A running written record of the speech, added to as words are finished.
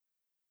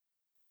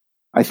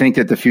I think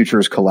that the future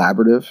is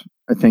collaborative.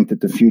 I think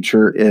that the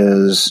future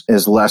is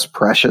less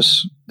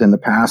precious than the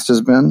past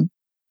has been.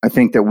 I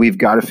think that we've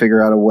got to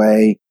figure out a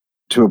way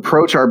to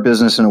approach our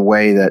business in a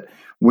way that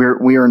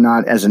we are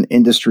not, as an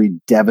industry,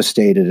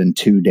 devastated in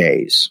 2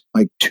 days.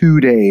 Like 2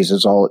 days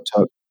is all it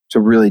took to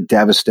really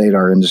devastate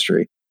our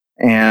industry.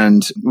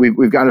 And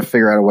we've got to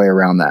figure out a way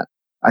around that.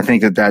 I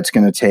think that that's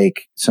going to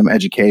take some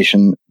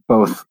education,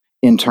 both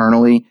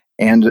internally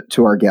and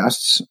to our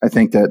guests. I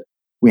think that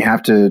we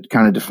have to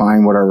kind of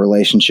define what our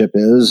relationship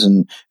is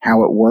and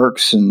how it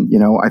works. And,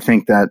 I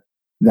think that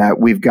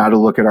we've got to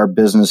look at our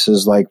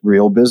businesses like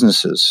real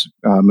businesses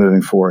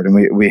moving forward.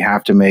 And we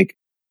have to make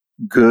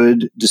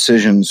good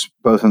decisions,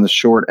 both in the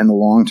short and the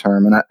long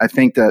term. And I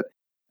think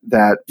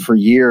that for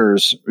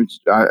years,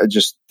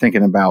 just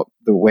thinking about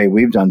the way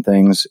we've done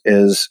things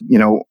is,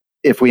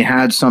 if we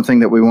had something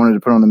that we wanted to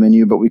put on the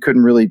menu, but we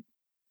couldn't really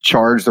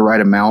charge the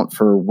right amount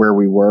for where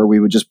we were, we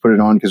would just put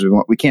it on because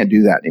we can't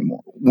do that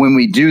anymore. When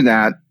we do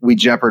that, we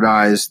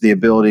jeopardize the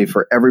ability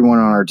for everyone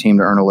on our team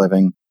to earn a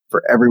living,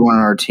 for everyone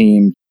on our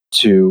team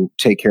to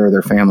take care of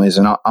their families.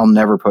 And I'll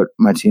never put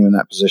my team in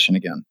that position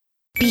again.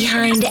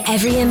 Behind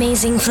every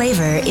amazing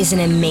flavor is an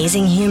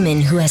amazing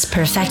human who has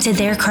perfected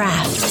their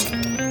craft.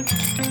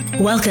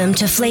 Welcome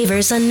to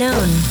Flavors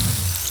Unknown,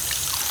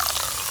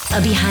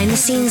 a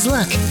behind-the-scenes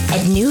look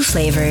at new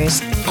flavors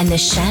and the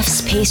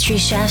chefs, pastry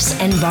chefs,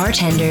 and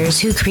bartenders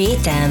who create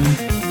them,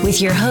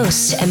 with your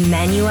host,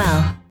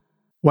 Emmanuel.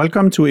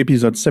 Welcome to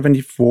episode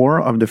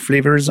 74 of the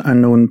Flavors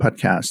Unknown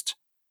podcast.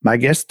 My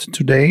guest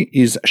today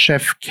is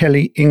Chef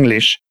Kelly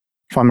English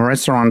from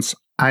restaurants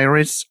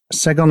Iris,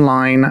 Second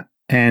Line,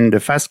 and the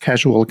fast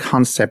casual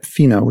concept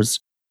Finos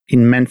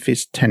in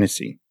Memphis,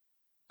 Tennessee.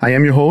 I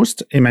am your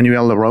host,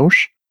 Emmanuel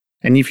LaRoche,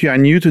 and if you are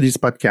new to this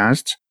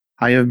podcast,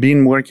 I have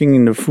been working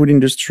in the food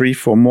industry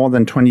for more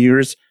than 20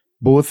 years,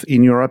 both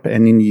in Europe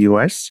and in the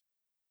US,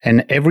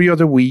 and every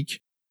other week,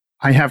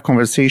 I have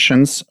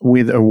conversations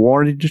with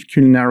awarded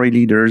culinary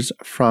leaders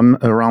from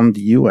around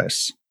the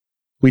US.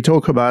 We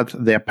talk about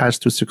their path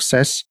to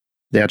success,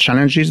 their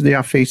challenges they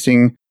are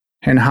facing,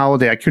 and how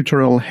their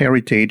cultural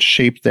heritage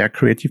shaped their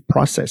creative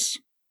process.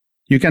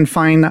 You can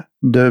find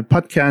the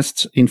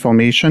podcast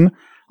information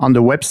on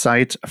the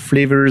website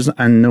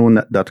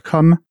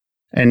flavorsunknown.com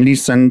and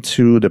listen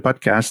to the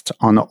podcast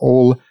on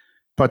all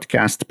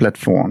podcast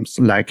platforms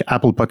like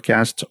Apple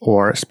Podcast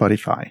or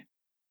Spotify.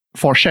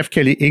 For Chef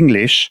Kelly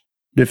English,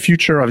 the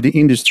future of the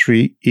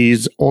industry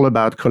is all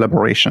about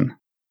collaboration.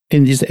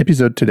 In this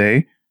episode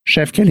today,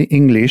 Chef Kelly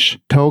English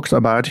talks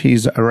about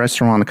his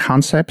restaurant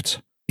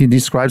concept. He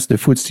describes the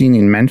food scene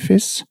in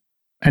Memphis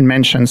and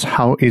mentions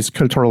how his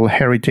cultural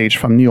heritage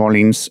from New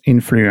Orleans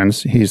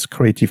influenced his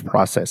creative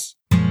process.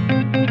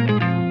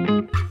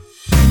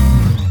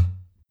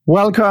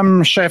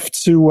 Welcome, Chef,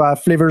 to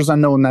Flavors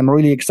Unknown. I'm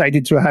really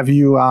excited to have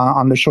you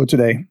on the show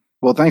today.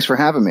 Well, thanks for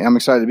having me. I'm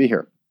excited to be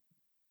here.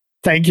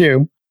 Thank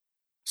you.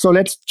 So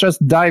let's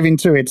just dive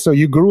into it. So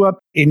you grew up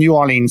in New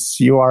Orleans.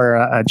 You are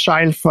a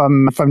child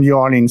from New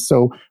Orleans.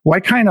 So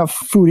what kind of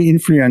food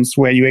influence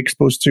were you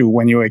exposed to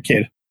when you were a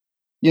kid?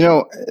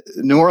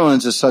 New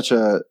Orleans is such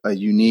a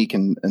unique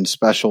and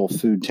special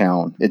food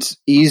town. It's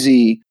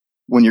easy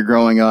when you're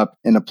growing up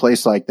in a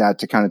place like that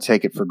to kind of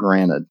take it for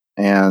granted.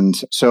 And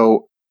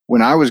so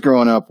when I was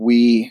growing up,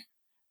 we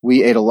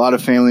ate a lot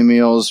of family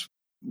meals.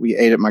 We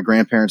ate at my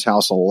grandparents'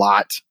 house a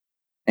lot.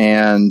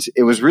 And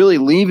it was really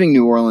leaving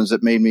New Orleans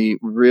that made me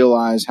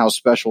realize how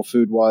special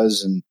food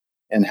was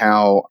and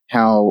how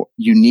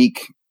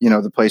unique,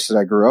 the place that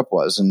I grew up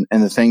was and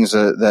the things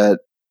that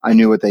I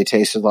knew what they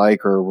tasted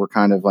like or were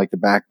kind of like the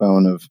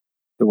backbone of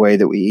the way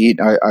that we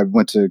eat. I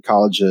went to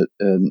college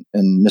in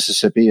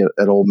Mississippi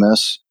at Ole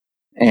Miss.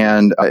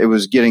 And it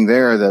was getting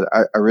there that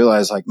I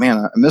realized, like, man,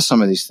 I miss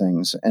some of these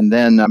things. And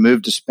then I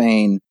moved to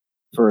Spain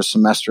for a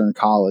semester in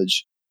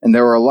college. And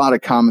there were a lot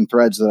of common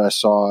threads that I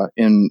saw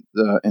in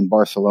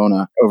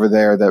Barcelona over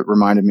there that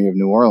reminded me of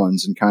New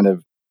Orleans and kind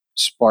of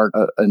sparked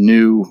a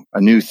new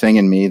thing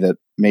in me that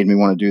made me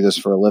want to do this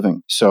for a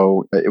living.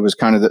 So it was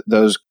kind of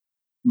those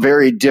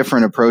very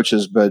different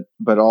approaches, but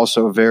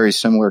also very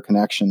similar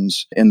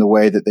connections in the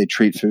way that they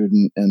treat food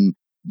and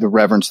the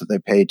reverence that they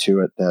pay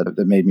to it that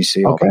made me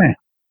see all that.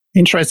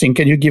 Interesting.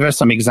 Can you give us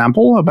some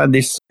example about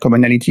these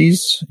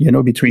commonalities,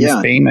 between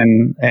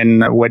Spain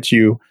and what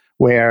you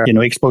were,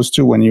 exposed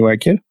to when you were a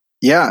kid?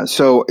 Yeah.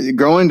 So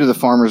going to the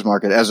farmers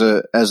market as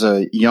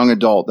a young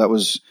adult, that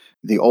was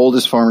the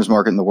oldest farmers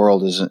market in the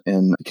world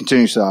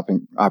continuously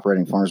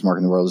operating farmers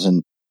market in the world is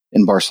in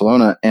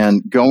Barcelona,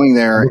 and going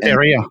there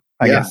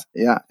I guess.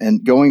 Yeah.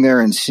 And going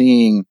there and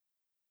seeing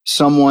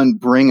someone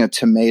bring a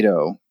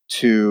tomato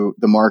to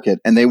the market,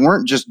 and they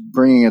weren't just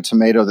bringing a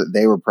tomato that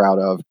they were proud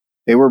of.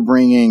 They were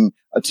bringing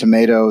a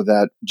tomato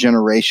that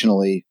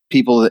generationally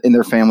people in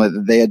their family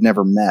that they had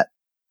never met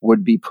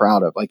would be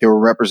proud of. Like they were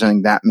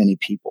representing that many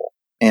people.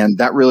 And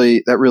that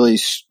really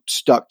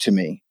stuck to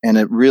me. And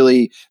it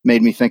really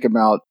made me think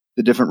about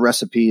the different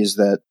recipes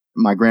that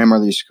my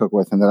grandmother used to cook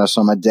with and that I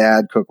saw my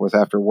dad cook with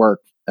after work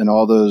and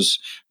all those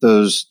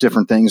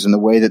different things and the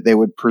way that they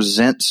would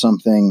present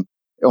something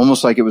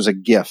almost like it was a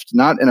gift,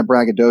 not in a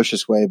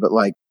braggadocious way, but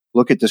like,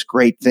 look at this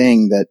great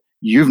thing that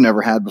you've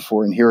never had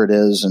before, and here it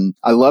is. And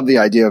I love the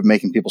idea of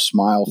making people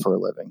smile for a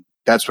living.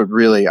 That's what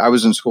really, I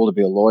was in school to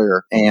be a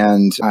lawyer,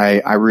 and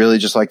I really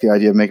just like the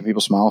idea of making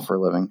people smile for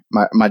a living.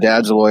 My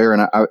dad's a lawyer,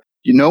 and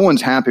no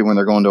one's happy when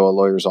they're going to a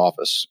lawyer's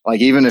office.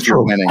 Like, even if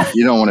you're winning,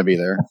 you don't want to be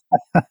there.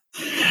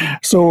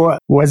 So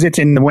was it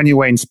when you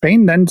were in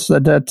Spain then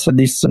that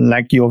this,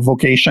 like, your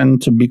vocation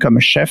to become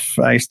a chef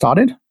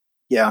started?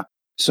 Yeah.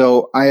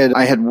 So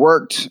I had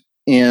worked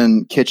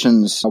in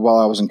kitchens while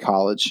I was in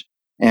college,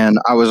 and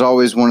I was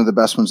always one of the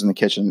best ones in the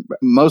kitchen,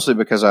 mostly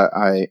because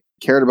I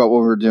cared about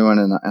what we were doing,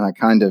 and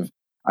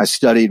I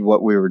studied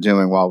what we were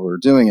doing while we were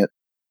doing it.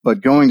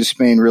 But going to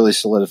Spain really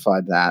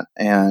solidified that.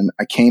 And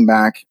I came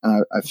back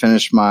and I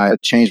changed my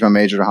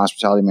major to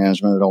hospitality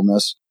management at Ole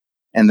Miss.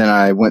 And then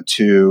I went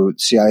to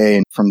CIA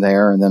and from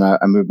there. And then I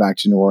moved back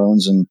to New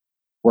Orleans and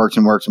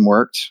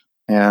worked.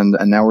 And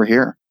now we're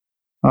here.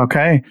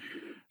 Okay.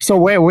 So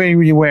where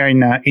you were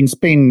in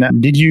Spain,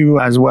 did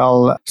you as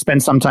well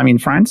spend some time in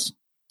France?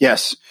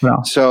 Yes.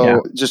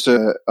 Just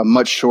a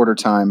much shorter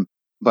time,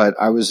 but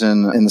I was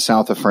in the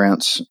south of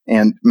France.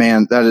 And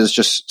man, that is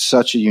just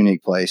such a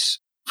unique place.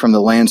 From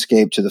the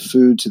landscape to the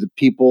food to the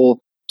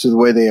people to the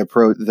way they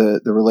approach the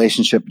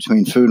relationship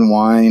between food and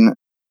wine.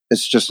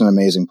 It's just an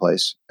amazing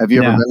place. Have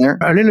you ever been there?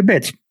 A little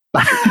bit.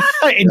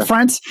 In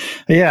France?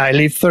 Yeah, I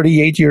lived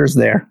 38 years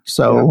there.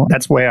 So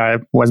that's where I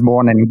was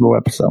born and grew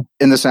up. So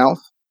in the south?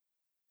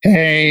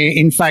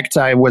 In fact,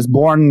 I was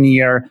born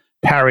near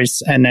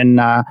Paris, and then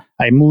I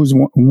moved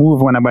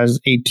when I was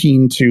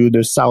 18 to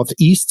the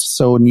southeast,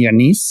 so near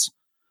Nice.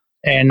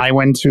 And I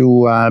went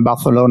to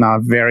Barcelona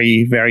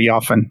very, very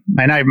often.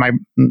 And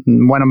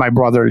one of my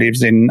brother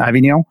lives in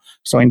Avignon,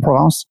 so in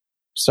Provence,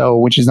 so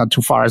which is not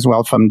too far as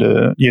well from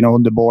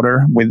the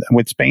border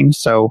with Spain.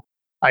 So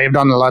I have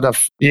done a lot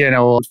of,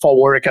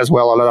 for work as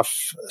well, a lot of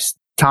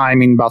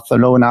time in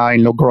Barcelona,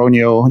 in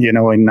Logroño,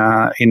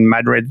 in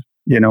Madrid,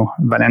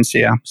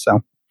 Valencia.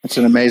 So it's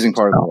an amazing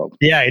part of the world.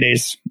 Yeah, it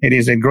is. It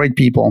is a great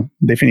people,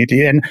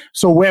 definitely. And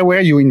so where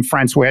were you in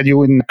France? Were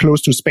you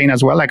close to Spain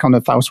as well, like on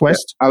the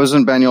southwest? Yeah, I was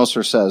in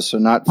Bagnols-sur-Cèze, so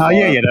not far.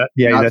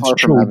 That's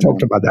true. We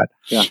talked about that.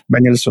 Yeah.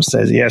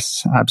 Bagnols-sur-Cèze,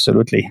 yes,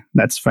 absolutely.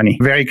 That's funny.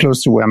 Very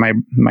close to where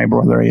my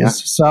brother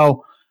is. Yeah.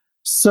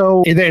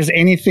 So if there's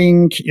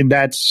anything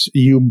that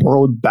you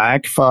brought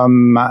back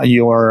from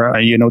your,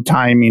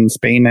 time in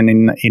Spain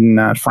and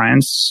in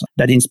France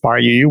that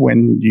inspired you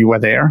when you were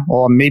there,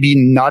 or maybe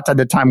not at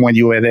the time when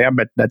you were there,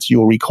 but that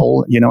you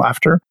recall,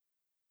 after?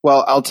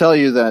 Well, I'll tell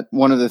you that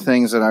one of the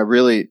things that I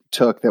really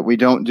took that we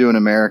don't do in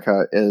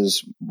America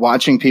is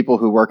watching people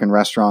who work in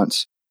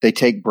restaurants. They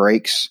take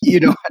breaks. We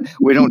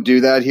don't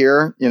do that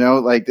here.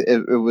 Like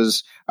it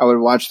was, I would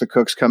watch the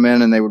cooks come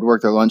in and they would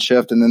work their lunch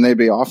shift and then they'd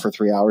be off for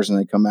 3 hours and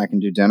they'd come back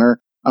and do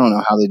dinner. I don't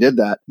know how they did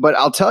that, but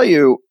I'll tell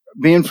you,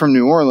 being from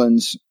New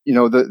Orleans,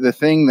 the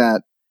thing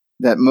that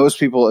most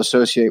people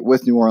associate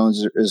with New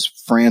Orleans is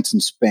France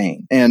and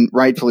Spain, and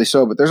rightfully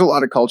so. But there's a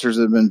lot of cultures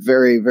that have been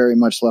very, very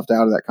much left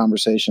out of that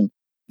conversation.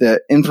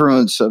 The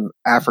influence of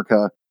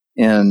Africa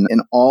in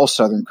all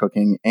Southern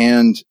cooking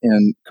and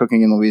in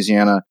cooking in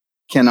Louisiana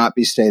cannot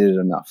be stated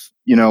enough.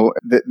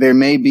 There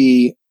may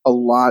be a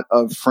lot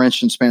of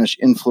French and Spanish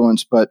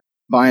influence, but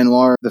by and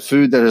large, the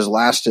food that has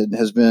lasted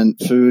has been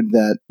food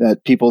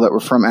that people that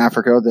were from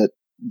Africa that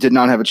did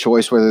not have a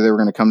choice whether they were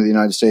going to come to the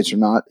United States or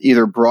not,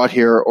 either brought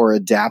here or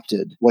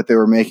adapted what they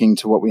were making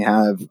to what we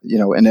have,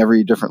 in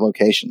every different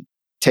location,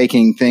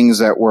 taking things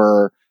that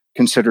were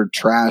considered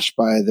trash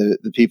by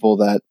the people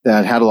that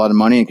had a lot of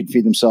money and could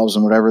feed themselves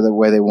in whatever the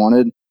way they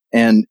wanted.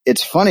 And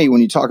it's funny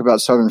when you talk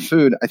about Southern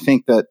food, I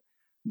think that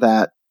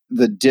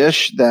the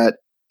dish that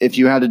if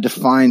you had to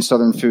define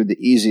Southern food the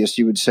easiest,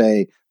 you would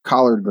say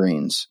collard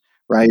greens,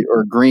 right?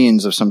 Or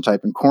greens of some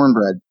type and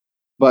cornbread.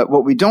 But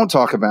what we don't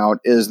talk about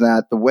is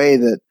that the way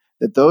that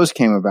those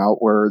came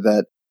about were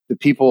that the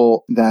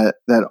people that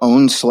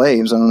owned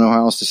slaves, I don't know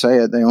how else to say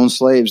it, they owned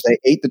slaves, they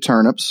ate the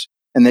turnips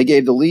and they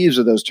gave the leaves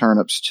of those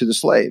turnips to the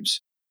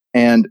slaves.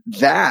 And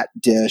that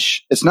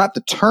dish, it's not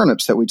the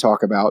turnips that we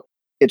talk about,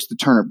 it's the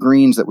turnip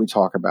greens that we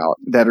talk about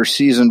that are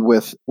seasoned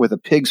with a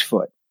pig's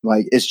foot.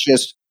 Like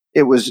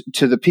it was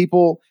to the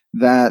people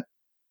that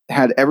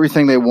had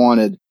everything they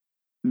wanted.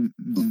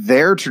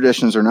 Their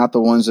traditions are not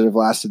the ones that have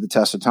lasted the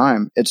test of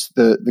time. It's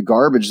the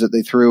garbage that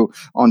they threw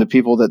onto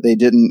people that they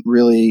didn't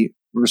really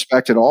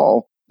respect at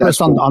all. Plus,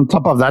 on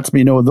top of that,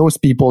 those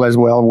people as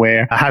well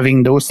were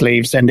having those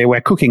slaves and they were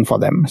cooking for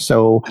them.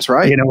 So that's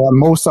right.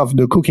 Most of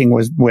the cooking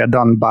were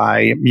done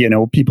by,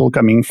 people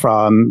coming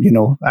from,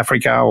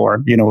 Africa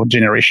or,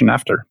 generation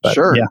after. But,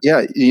 sure.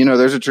 Yeah.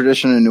 There's a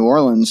tradition in New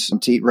Orleans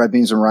to eat red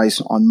beans and rice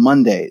on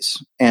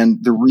Mondays.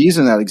 And the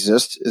reason that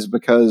exists is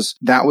because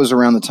that was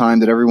around the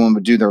time that everyone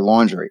would do their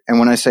laundry. And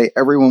when I say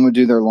everyone would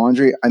do their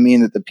laundry, I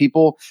mean that the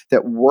people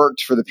that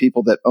worked for the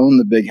people that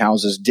owned the big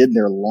houses did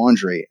their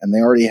laundry, and they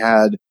already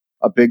had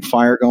a big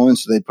fire going,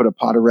 so they put a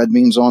pot of red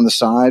beans on the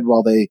side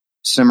while they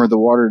simmered the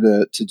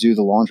water to do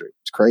the laundry.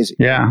 It's crazy.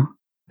 Yeah.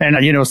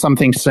 And,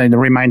 something said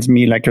reminds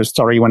me like a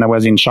story when I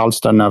was in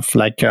Charleston of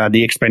like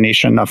the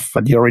explanation of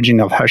the origin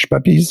of hush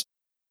puppies,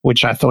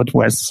 which I thought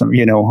was,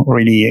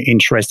 really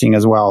interesting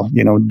as well,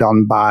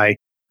 done by,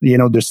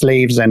 the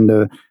slaves, and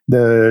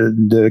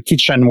the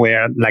kitchen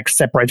were like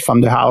separate from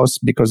the house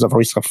because of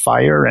risk of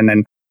fire. And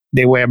then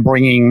they were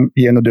bringing,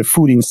 the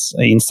food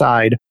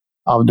inside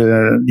of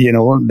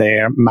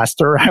their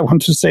master, I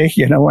want to say,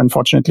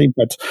 unfortunately.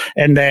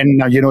 And then,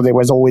 there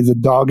was always the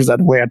dogs that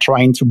were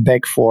trying to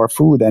beg for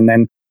food. And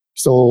then,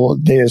 so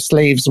the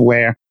slaves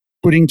were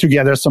putting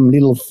together some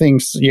little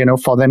things,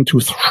 for them to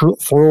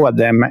throw at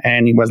them.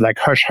 And it was like,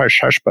 hush, hush,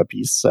 hush,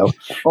 puppies. So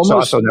I thought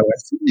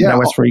that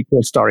was a pretty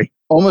cool story.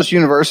 Almost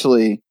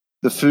universally,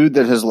 the food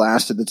that has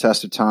lasted the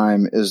test of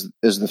time is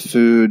the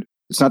food.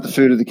 It's not the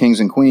food of the kings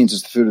and queens.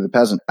 It's the food of the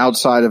peasant,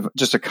 outside of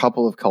just a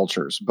couple of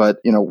cultures. But,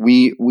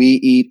 we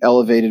eat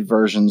elevated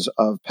versions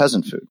of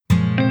peasant food.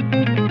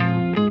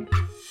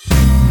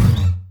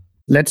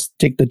 Let's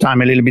take the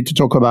time a little bit to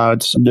talk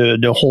about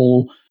the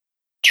whole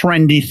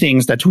trendy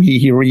things that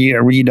we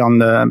read on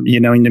the,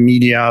 in the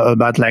media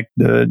about like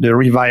the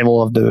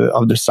revival of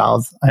the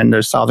South and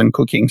the Southern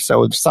cooking.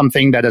 So it's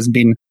something that has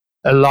been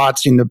a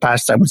lot in the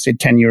past, I would say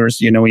 10 years,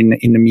 in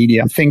the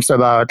media. Things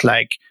about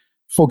like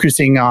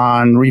focusing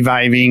on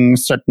reviving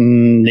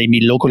certain maybe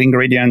local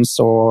ingredients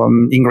or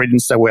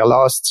ingredients that were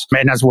lost.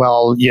 And as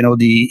well,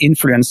 the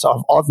influence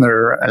of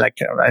other, like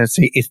I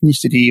say,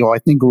 ethnicity or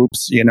ethnic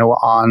groups,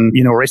 on,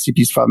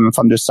 recipes from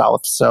the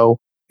South. So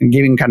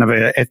giving kind of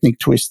an ethnic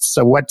twist.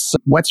 So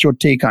what's your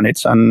take on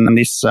it, on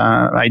this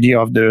idea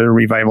of the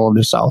revival of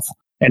the South?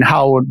 And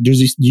how do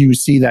you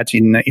see that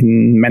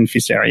in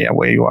Memphis area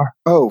where you are?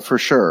 Oh, for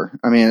sure.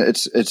 I mean,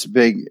 it's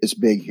big. It's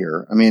big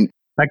here. I mean,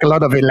 like a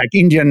lot of it, like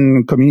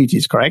Indian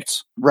communities,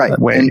 correct? Right.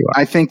 And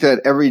I think that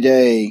every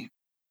day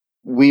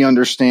we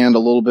understand a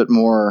little bit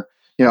more.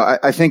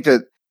 I think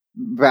that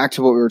back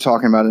to what we were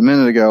talking about a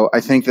minute ago, I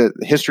think that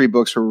history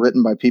books were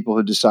written by people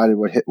who decided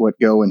what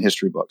go in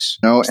history books.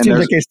 Still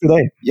the case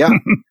today. Yeah.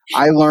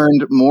 I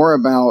learned more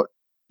about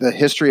the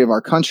history of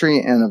our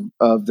country and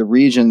of the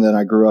region that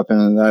I grew up in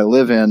and that I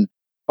live in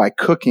by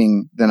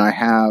cooking than I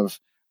have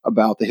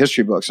about the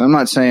history books. I'm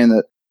not saying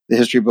that the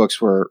history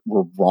books were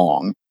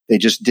wrong. They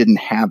just didn't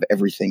have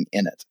everything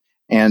in it.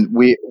 And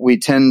we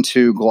tend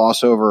to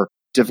gloss over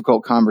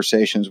difficult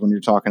conversations when you're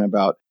talking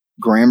about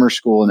grammar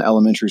school and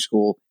elementary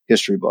school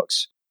history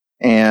books.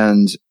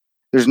 And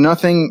there's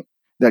nothing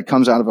that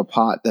comes out of a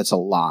pot that's a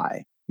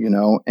lie,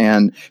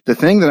 And the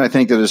thing that I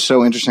think that is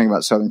so interesting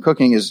about Southern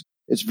cooking is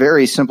it's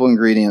very simple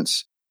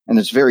ingredients and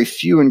it's very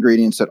few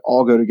ingredients that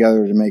all go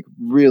together to make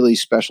really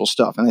special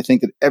stuff. And I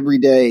think that every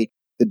day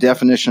the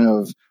definition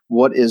of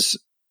what is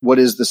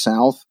the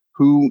South,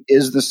 who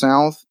is the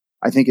South,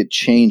 I think it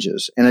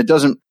changes. And I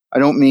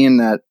don't mean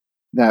that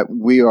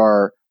we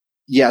are,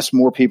 yes,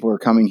 more people are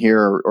coming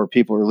here or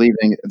people are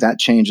leaving. That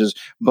changes,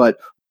 but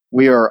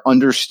we are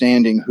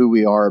understanding who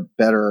we are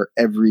better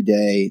every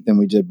day than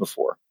we did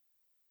before.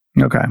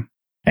 Okay.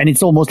 And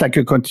it's almost like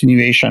a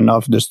continuation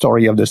of the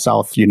story of the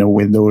South,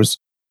 with those,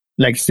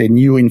 like say,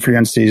 new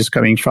influences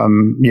coming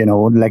from,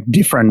 like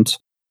different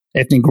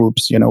ethnic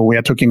groups. We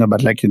are talking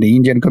about like the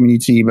Indian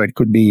community, but it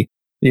could be,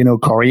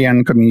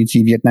 Korean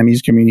community,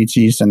 Vietnamese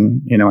communities,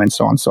 and, and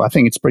so on. So I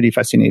think it's pretty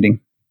fascinating.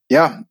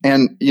 Yeah.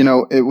 And,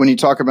 when you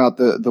talk about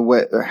the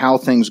way, how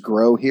things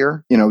grow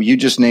here, you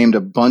just named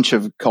a bunch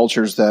of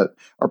cultures that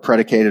are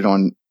predicated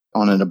on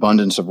an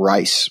abundance of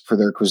rice for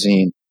their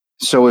cuisine.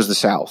 So is the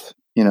South.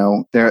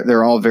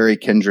 They're all very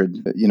kindred,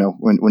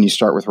 when you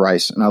start with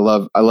rice. And I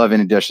love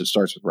any dish that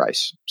starts with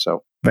rice.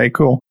 So very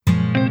cool.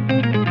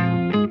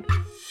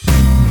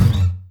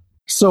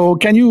 So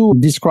can you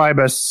describe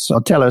us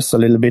or tell us a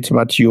little bit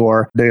about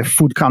the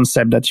food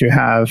concept that you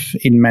have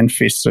in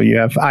Memphis? So you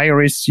have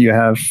Iris, you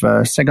have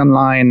Second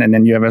Line, and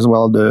then you have as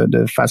well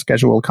the fast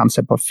casual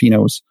concept of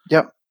Finos.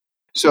 Yep.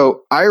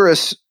 So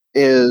Iris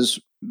is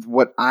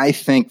what I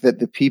think that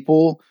the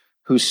people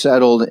who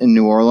settled in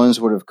New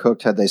Orleans would have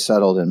cooked had they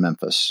settled in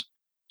Memphis.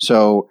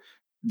 So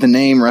the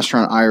name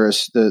Restaurant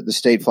Iris, the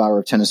state flower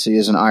of Tennessee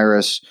is an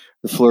iris.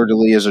 The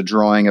fleur-de-lis is a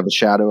drawing of a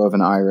shadow of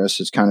an iris.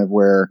 It's kind of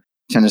where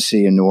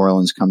Tennessee and New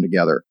Orleans come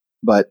together.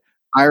 But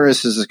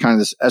Iris is kind of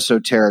this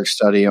esoteric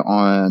study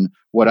on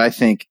what I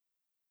think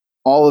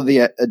all of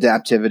the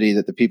adaptivity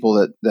that the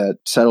people that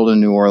settled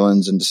in New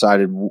Orleans and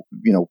decided,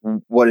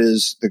 what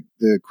is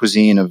the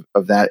cuisine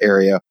of that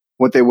area,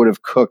 what they would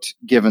have cooked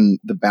given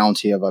the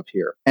bounty of up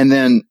here. And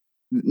then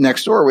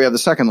next door, we have the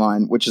Second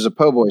Line, which is a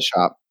po' boy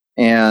shop.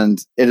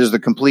 And it is the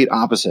complete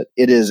opposite.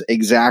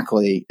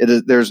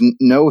 There's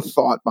no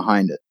thought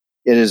behind it.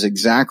 It is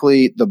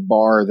exactly the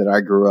bar that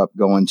I grew up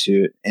going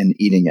to and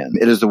eating in.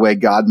 It is the way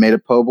God made a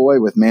po'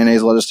 boy with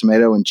mayonnaise, lettuce,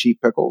 tomato, and cheap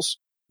pickles,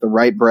 the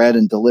right bread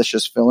and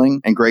delicious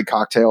filling and great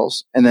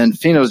cocktails. And then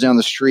Fino's down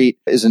the street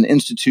is an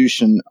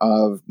institution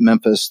of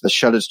Memphis that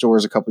shut its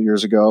doors a couple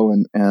years ago,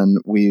 and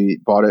we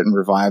bought it and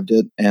revived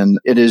it. And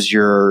it is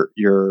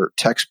your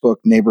textbook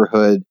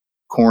neighborhood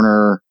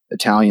corner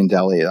Italian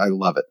deli. I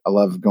love it. I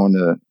love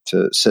going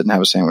to sit and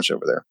have a sandwich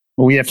over there.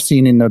 we have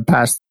seen in the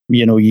past,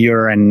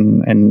 year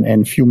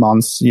and few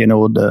months,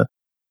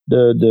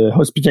 the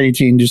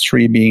hospitality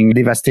industry being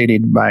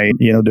devastated by,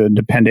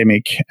 the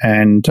pandemic.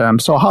 And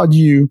so how do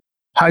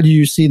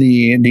you see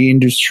the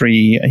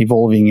industry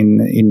evolving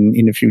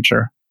in the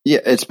future? Yeah,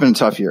 it's been a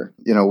tough year.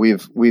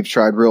 We've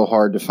tried real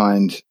hard to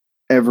find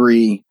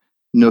every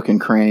nook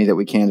and cranny that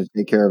we can to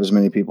take care of as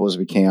many people as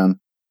we can.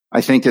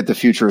 I think that the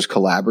future is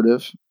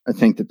collaborative. I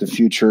think that the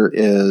future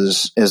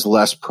is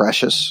less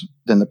precious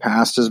than the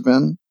past has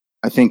been.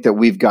 I think that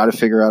we've got to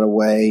figure out a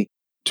way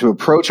to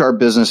approach our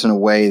business in a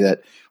way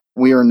that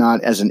we are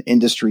not, as an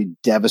industry,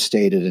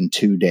 devastated in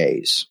 2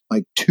 days.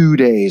 Like 2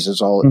 days is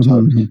all it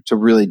took to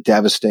really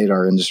devastate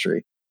our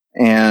industry.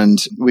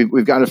 And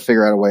we've got to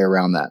figure out a way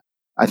around that.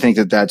 I think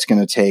that that's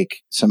going to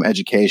take some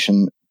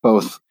education,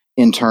 both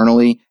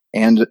internally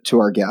and to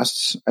our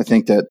guests. I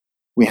think that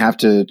we have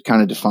to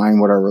kind of define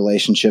what our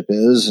relationship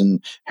is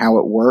and how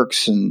it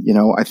works. And,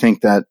 I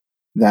think that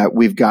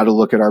we've got to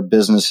look at our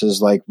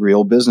businesses like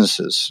real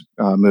businesses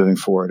moving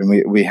forward.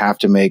 And we have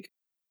to make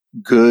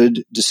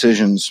good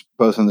decisions,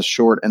 both in the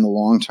short and the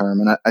long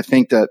term. And I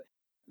think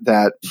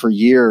that for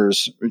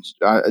years,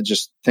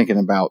 just thinking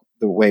about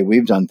the way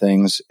we've done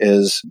things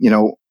is,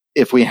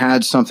 if we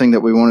had something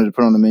that we wanted to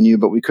put on the menu,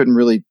 but we couldn't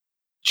really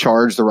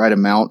charge the right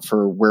amount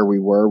for where we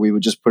were, we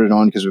would just put it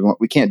on because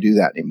we can't do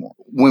that anymore.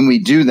 When we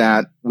do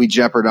that, we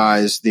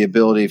jeopardize the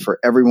ability for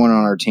everyone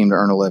on our team to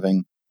earn a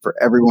living, for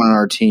everyone on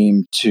our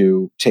team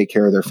to take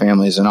care of their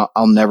families. And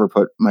I'll never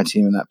put my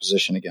team in that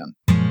position again.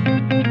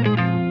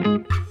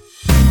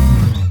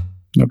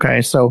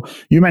 Okay. So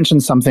you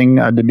mentioned something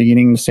at the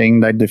beginning saying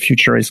that the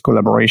future is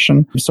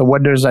collaboration. So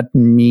what does that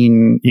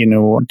mean,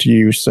 to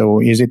you? So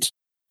is it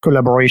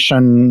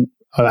collaboration,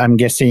 I'm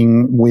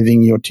guessing,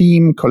 within your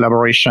team,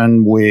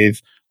 collaboration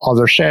with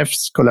other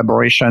chefs,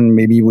 collaboration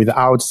maybe with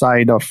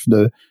outside of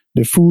the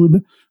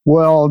food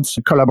world,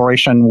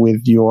 collaboration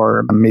with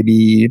your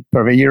maybe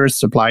purveyors,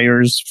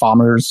 suppliers,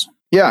 farmers?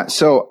 Yeah.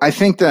 So I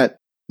think that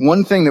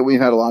one thing that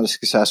we've had a lot of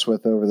success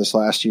with over this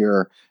last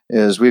year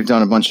is we've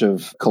done a bunch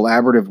of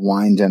collaborative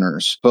wine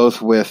dinners,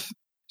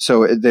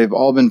 so they've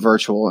all been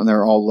virtual and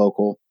they're all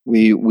local.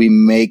 We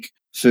make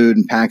food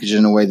and package it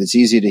in a way that's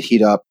easy to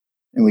heat up.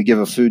 And we give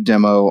a food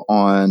demo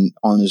on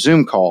a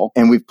Zoom call,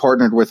 and we've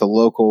partnered with a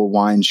local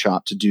wine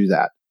shop to do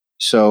that.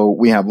 So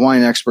we have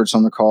wine experts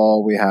on the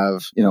call. We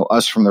have,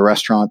 us from the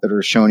restaurant that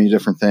are showing you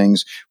different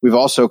things. We've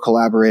also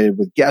collaborated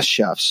with guest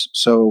chefs.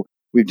 So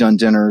we've done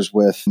dinners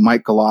with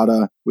Mike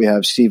Galata. We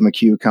have Steve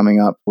McHugh coming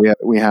up. We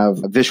have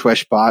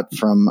Vishwesh Bhatt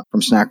from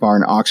Snack Bar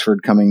in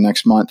Oxford coming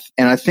next month.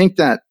 And I think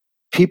that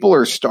people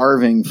are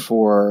starving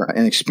for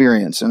an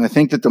experience. And I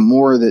think that the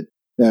more that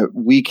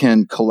we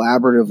can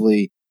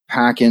collaboratively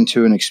pack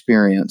into an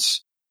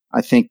experience,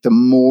 I think the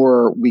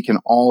more we can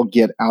all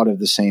get out of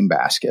the same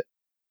basket.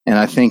 And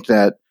I think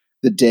that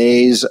the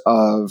days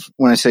of,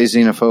 when I say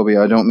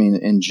xenophobia, I don't mean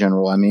in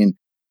general. I mean,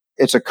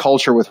 it's a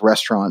culture with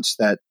restaurants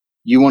that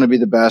you want to be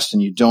the best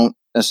and you don't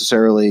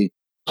necessarily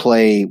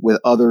play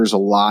with others a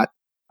lot.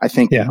 I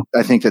think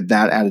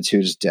that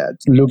attitude is dead.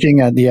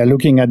 Looking at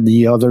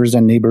the others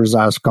and neighbors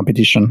as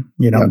competition,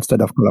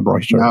 instead of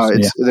collaboration. No,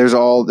 there's a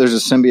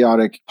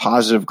symbiotic,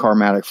 positive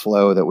karmatic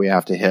flow that we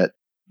have to hit.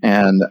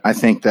 And I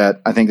think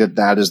that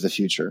is the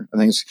future.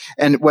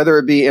 And whether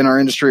it be in our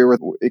industry or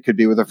it could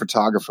be with a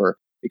photographer,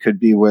 it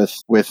could be with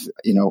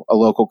a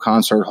local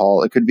concert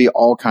hall. It could be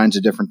all kinds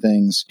of different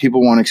things.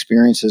 People want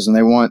experiences, and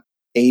they want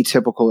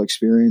atypical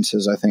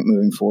experiences, I think,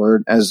 moving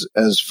forward as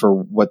for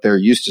what they're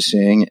used to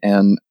seeing.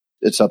 And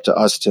it's up to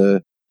us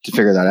to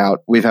figure that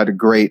out. We've had a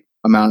great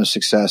amount of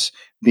success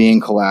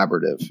being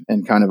collaborative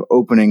and kind of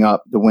opening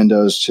up the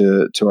windows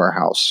to our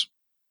house.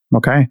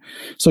 Okay.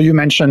 So you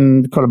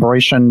mentioned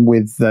collaboration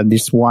with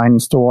this wine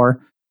store.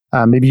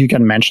 Maybe you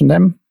can mention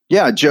them.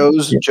 Yeah,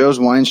 Joe's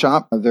Wine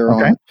Shop. They're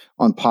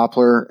on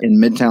Poplar in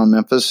Midtown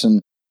Memphis. And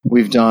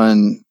we've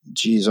done,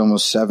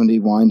 almost 70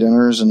 wine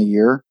dinners in a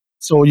year.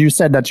 So you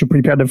said that you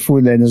prepare the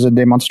food, and there's a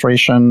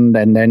demonstration,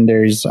 and then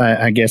there's,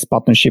 I guess,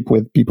 partnership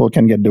with people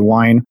can get the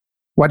wine.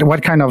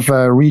 What kind of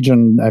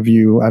region have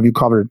you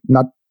covered?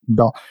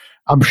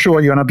 I'm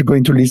sure you're not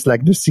going to list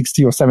like the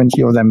 60 or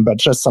 70 of them, but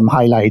just some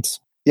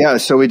highlights. Yeah,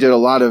 so we did a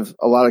lot of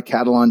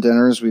Catalan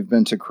dinners. We've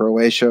been to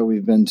Croatia.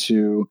 We've been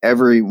to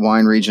every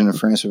wine region of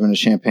France. We've been to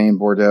Champagne,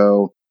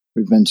 Bordeaux.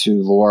 We've been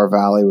to Loire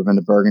Valley. We've been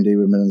to Burgundy.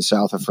 We've been in the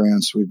south of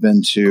France. We've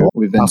been to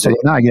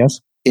Barcelona, I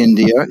guess.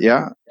 India.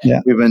 Yeah.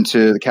 We've been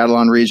to the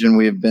Catalan region.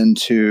 We've been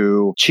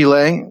to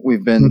Chile.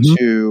 We've been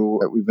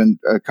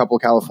a couple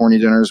of California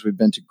dinners. We've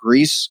been to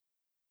Greece.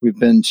 We've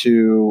been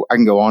to, I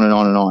can go on and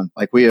on and on.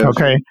 Like we have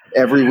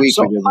every week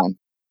we did one.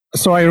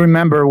 So I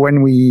remember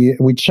when we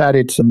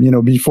chatted,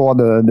 before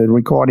the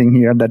recording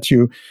here, that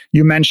you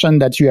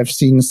mentioned that you have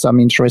seen some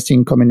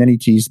interesting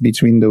commonalities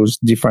between those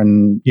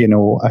different,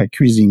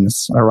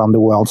 cuisines around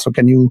the world. So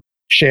can you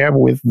share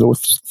with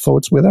those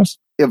thoughts with us?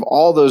 Of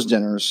all those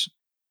dinners,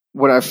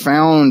 what I've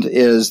found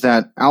is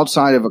that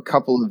outside of a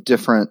couple of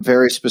different,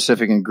 very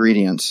specific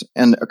ingredients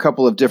and a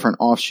couple of different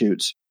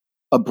offshoots,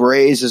 a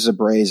braise is a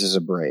braise is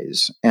a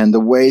braise. And the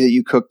way that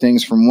you cook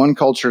things from one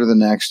culture to the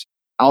next,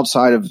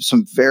 outside of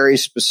some very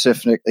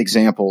specific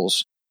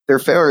examples, they're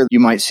fair. You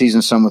might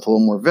season some with a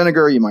little more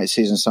vinegar. You might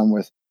season some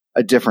with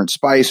a different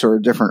spice or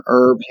a different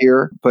herb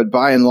here. But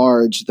by and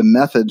large, the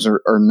methods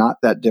are not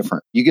that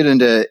different. You get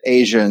into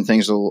Asia and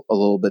things are a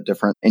little bit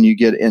different. And you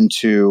get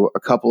into a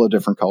couple of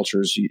different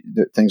cultures,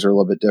 things are a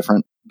little bit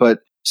different. But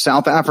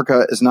South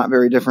Africa is not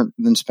very different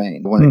than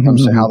Spain when it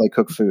comes to how they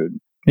cook food.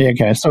 Yeah,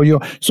 okay. So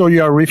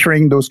you're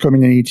referring those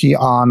community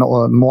on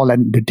more like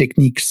the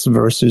techniques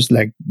versus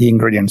like the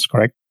ingredients,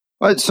 correct?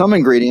 Well, some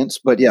ingredients,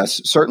 but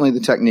yes, certainly the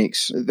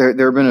techniques. There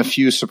have been a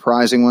few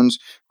surprising ones.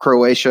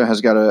 Croatia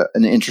has got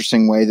an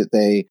interesting way that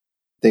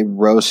they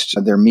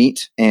roast their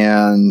meat,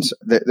 and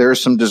there are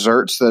some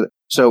desserts that.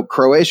 So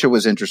Croatia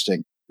was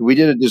interesting. We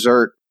did a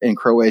dessert in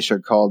Croatia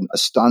called a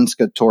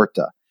stanska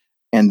torta,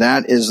 and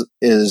that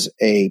is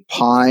a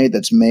pie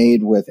that's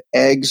made with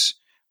eggs,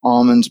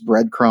 almonds,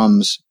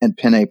 breadcrumbs, and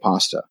penne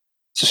pasta.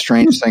 It's the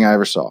strangest thing I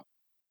ever saw.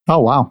 Oh,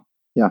 wow.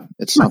 Yeah,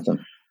 it's something.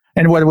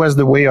 And what was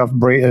the way of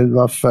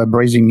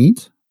braising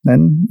meat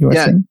then, you were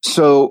saying?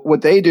 So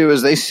what they do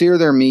is they sear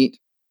their meat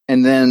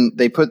and then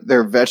they put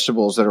their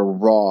vegetables that are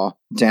raw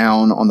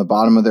down on the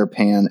bottom of their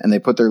pan and they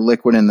put their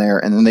liquid in there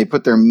and then they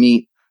put their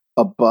meat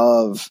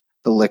above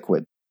the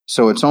liquid.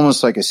 So it's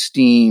almost like a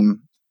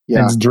steam.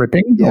 Yeah. It's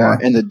dripping? Yeah. Or?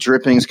 And the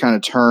drippings kind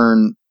of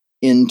turn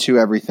into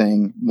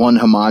everything, one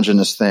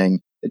homogeneous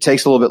thing. It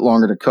takes a little bit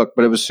longer to cook,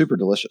 but it was super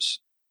delicious.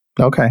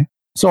 Okay.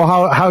 So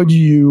how do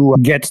you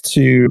get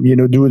to,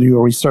 do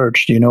your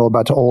research,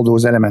 about all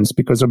those elements?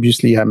 Because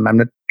obviously I'm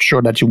not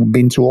sure that you've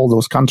been to all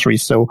those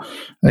countries. So,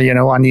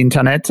 on the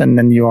internet, and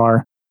then you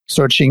are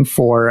searching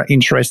for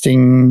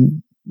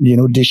interesting,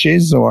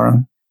 dishes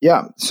or.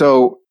 Yeah.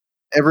 So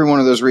every one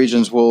of those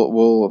regions we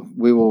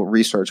will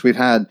research. We've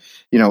had,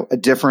 a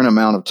different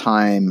amount of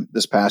time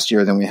this past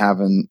year than we have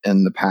in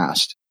the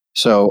past.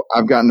 So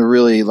I've gotten to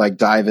really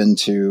dive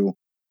into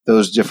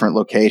those different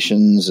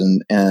locations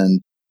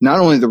and not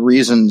only the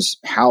reasons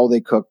how they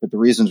cook, but the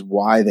reasons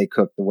why they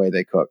cook the way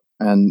they cook.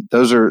 And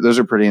those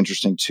are pretty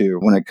interesting too,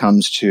 when it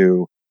comes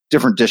to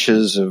different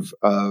dishes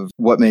of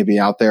what may be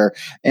out there.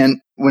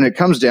 And when it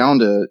comes down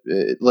to,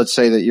 let's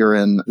say that you're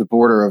in the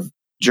border of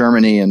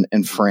Germany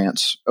and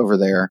France over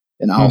there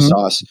in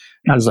Alsace.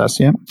 Alsace,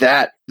 yeah.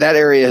 That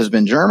area has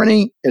been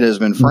Germany. It has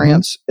been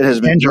France. It has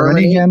been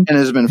Germany and it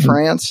has been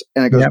France.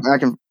 And it goes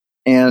back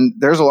and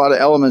there's a lot of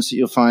elements that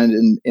you'll find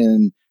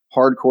in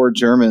hardcore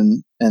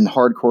German and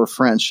hardcore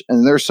French.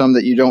 And there's some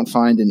that you don't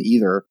find in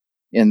either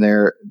in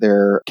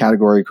their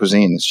category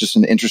cuisine. It's just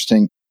an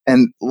interesting,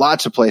 and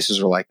lots of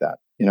places are like that.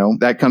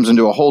 That comes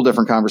into a whole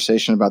different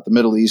conversation about the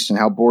Middle East and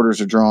how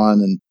borders are drawn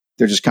and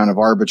they're just kind of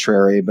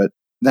arbitrary. But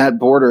that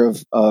border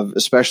of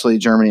especially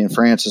Germany and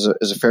France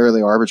is a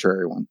fairly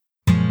arbitrary one.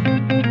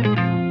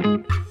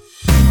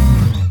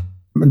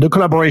 The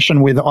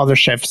collaboration with other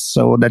chefs,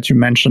 so that you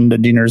mentioned the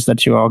dinners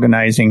that you're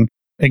organizing.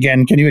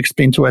 Again, can you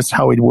explain to us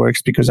how it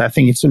works? Because I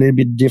think it's a little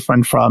bit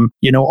different from,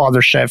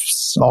 other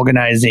chefs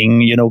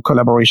organizing,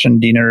 collaboration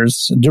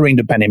dinners during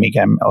the pandemic.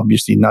 I'm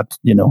obviously not,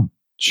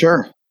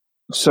 Sure.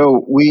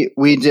 So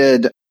we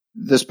did,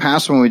 this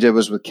past one we did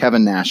was with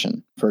Kevin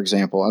Nashin, for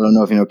example. I don't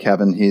know if you know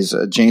Kevin. He's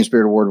a James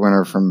Beard Award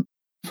winner from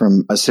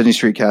a Sydney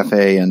Street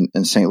Cafe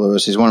in St.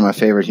 Louis. He's one of my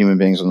favorite human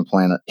beings on the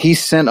planet. He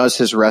sent us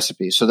his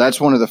recipes. So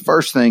that's one of the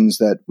first things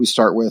that we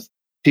start with.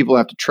 People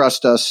have to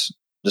trust us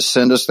to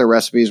send us their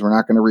recipes. We're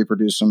not going to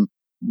reproduce them.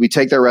 We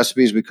take their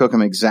recipes. We cook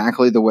them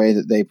exactly the way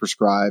that they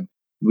prescribe.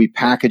 We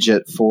package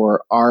it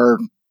for our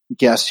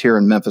guests here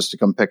in Memphis to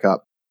come pick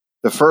up.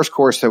 The first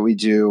course that we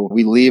do,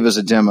 we leave as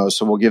a demo.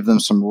 So we'll give them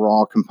some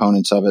raw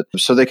components of it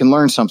so they can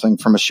learn something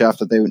from a chef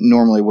that they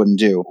normally wouldn't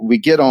do. We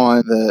get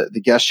on,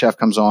 the guest chef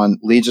comes on,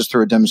 leads us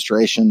through a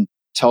demonstration,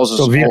 tells us.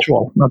 So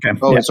virtual. Okay.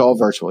 Oh, yeah. It's all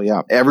virtual.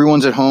 Yeah.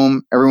 Everyone's at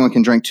home. Everyone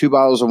can drink 2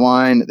 bottles of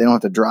wine. They don't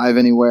have to drive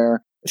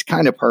anywhere. It's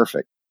kind of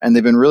perfect. And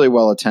they've been really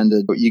well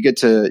attended. But you get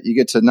to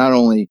not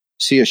only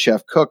see a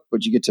chef cook,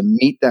 but you get to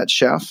meet that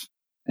chef.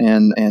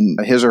 And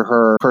his or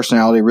her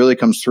personality really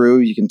comes through.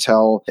 You can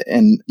tell,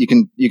 and you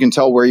can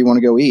tell where you want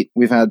to go eat.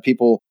 We've had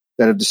people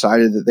that have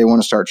decided that they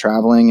want to start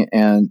traveling,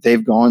 and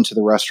they've gone to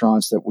the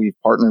restaurants that we've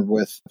partnered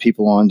with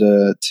people on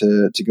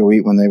to go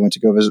eat when they went to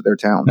go visit their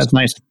towns. That's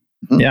nice.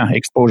 Mm-hmm. Yeah,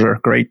 exposure,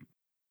 great.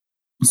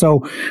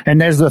 So, and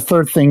there's the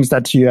third things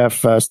that you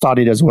have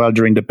started as well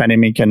during the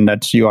pandemic, and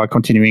that you are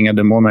continuing at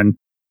the moment,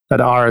 that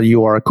are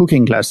your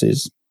cooking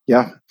classes.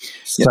 Yeah.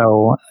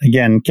 So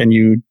again, can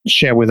you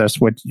share with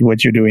us what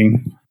you're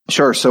doing?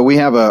 Sure. So we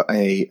have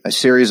a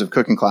series of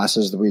cooking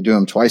classes that we do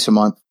them twice a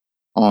month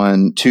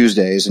on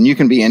Tuesdays, and you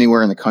can be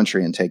anywhere in the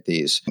country and take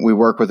these. We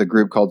work with a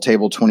group called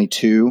Table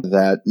 22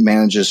 that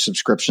manages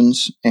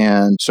subscriptions.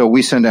 And so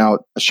we send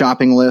out a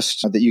shopping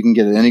list that you can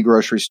get at any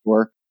grocery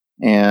store.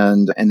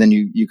 And then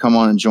you come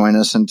on and join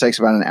us, and it takes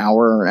about an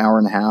hour or an hour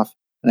and a half.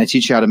 And I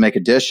teach you how to make a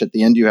dish. At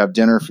the end, you have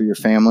dinner for your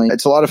family.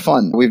 It's a lot of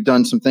fun. We've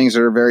done some things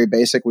that are very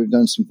basic. We've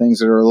done some things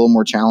that are a little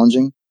more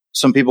challenging.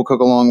 Some people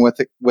cook along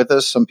with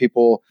us. Some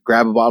people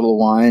grab a bottle of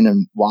wine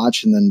and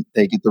watch, and then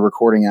they get the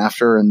recording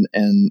after. And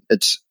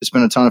it's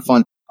been a ton of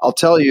fun. I'll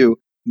tell you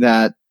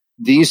that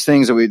these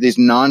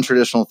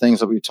non-traditional things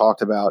that we've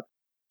talked about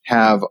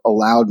have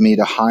allowed me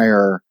to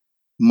hire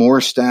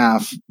more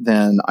staff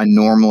than I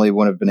normally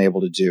would have been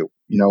able to do.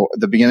 At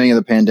the beginning of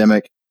the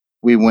pandemic,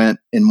 we went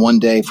in one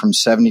day from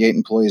 78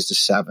 employees to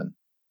 7.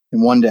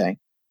 In one day,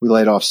 we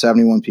laid off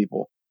 71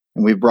 people,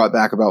 and we've brought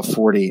back about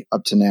 40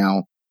 up to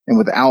now. And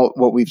without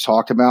what we've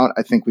talked about,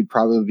 I think we'd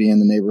probably be in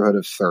the neighborhood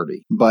of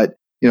 30. But,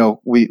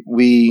 we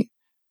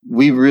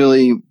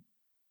really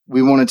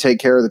want to take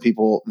care of the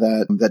people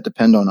that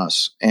depend on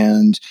us.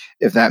 And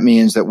if that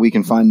means that we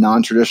can find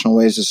non-traditional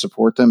ways to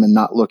support them and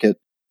not look at,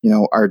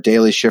 our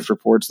daily shift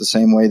reports the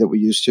same way that we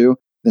used to,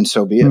 then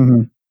so be it.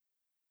 Mm-hmm.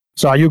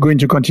 So are you going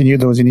to continue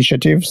those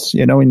initiatives,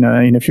 in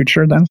the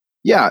future then?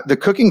 Yeah, the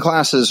cooking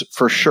classes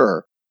for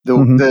sure.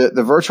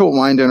 The virtual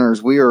wine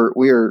dinners, we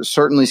are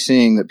certainly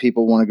seeing that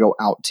people want to go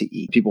out to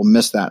eat. People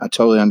miss that. I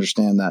totally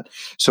understand that.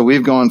 So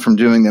we've gone from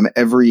doing them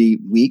every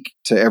week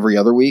to every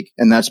other week.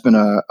 And that's been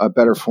a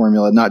better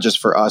formula, not just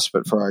for us,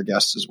 but for our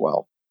guests as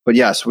well. But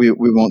yes, we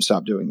won't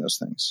stop doing those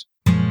things.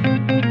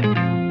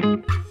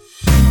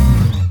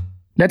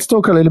 Let's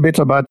talk a little bit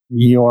about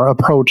your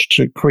approach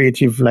to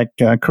creative,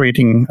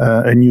 creating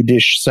a new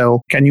dish.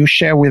 So can you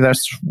share with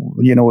us,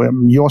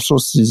 your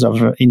sources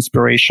of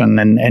inspiration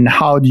and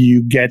how do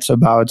you get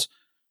about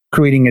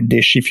creating a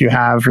dish if you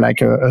have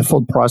a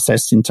thought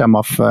process in terms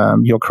of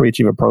your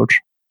creative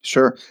approach?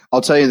 Sure. I'll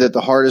tell you that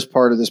the hardest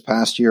part of this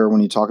past year when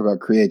you talk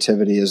about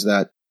creativity is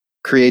that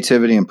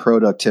creativity and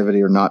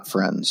productivity are not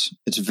friends.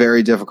 It's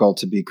very difficult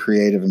to be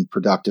creative and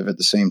productive at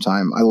the same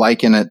time. I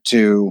liken it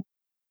to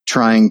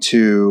trying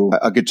to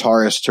a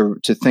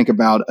guitarist to think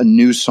about a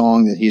new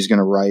song that he's going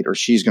to write or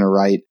she's going to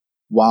write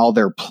while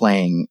they're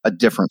playing a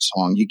different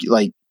song.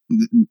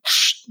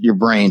 Your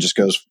brain just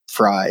goes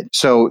fried.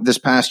 So this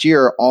past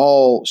year,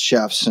 all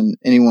chefs and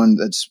anyone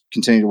that's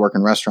continued to work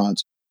in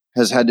restaurants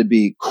has had to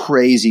be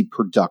crazy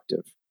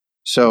productive.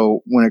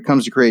 So when it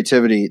comes to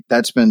creativity,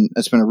 that's been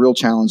a real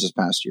challenge this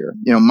past year.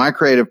 My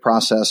creative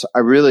process, I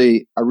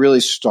really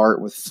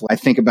start with, I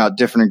think about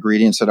different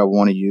ingredients that I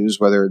want to use,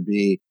 whether it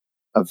be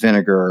a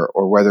vinegar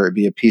or whether it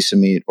be a piece of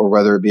meat or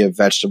whether it be a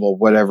vegetable,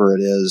 whatever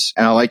it is.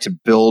 And I like to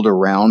build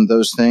around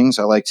those things.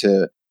 I like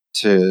to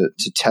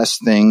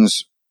test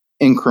things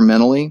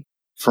incrementally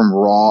from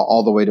raw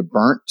all the way to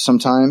burnt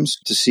sometimes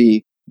to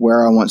see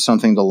where I want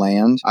something to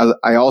land.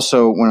 I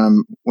also, when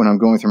I'm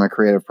going through my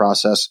creative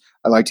process,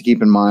 I like to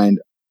keep in mind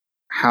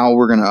how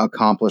we're going to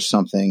accomplish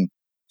something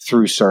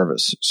through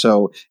service.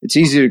 So it's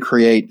easy to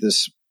create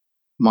this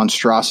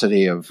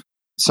monstrosity of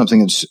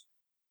something that's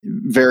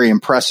very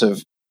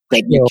impressive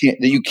that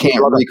you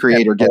can't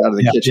recreate or get out of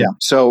the kitchen. Yeah.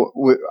 So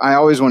I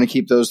always want to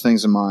keep those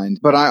things in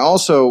mind. But I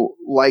also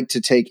like to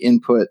take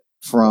input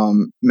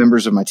from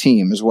members of my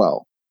team as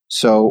well.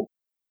 So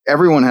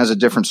everyone has a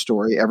different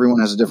story,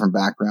 everyone has a different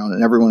background,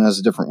 and everyone has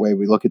a different way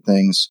we look at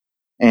things.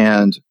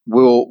 And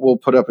we'll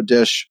put up a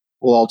dish,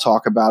 we'll all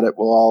talk about it,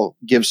 we'll all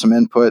give some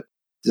input.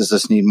 Does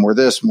this need more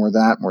this, more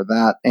that, more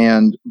that?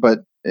 But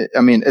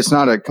it's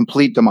not a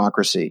complete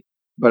democracy.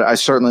 But I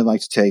certainly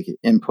like to take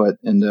input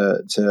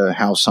into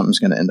how something's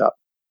going to end up.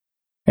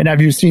 And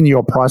have you seen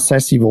your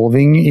process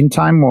evolving in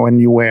time when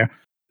you were,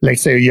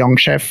 let's say, a young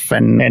chef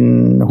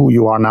and who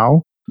you are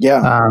now?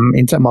 Yeah.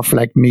 In terms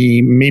of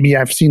maybe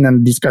I've seen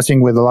and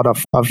discussing with a lot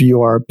of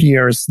your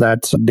peers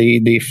that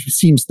they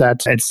seems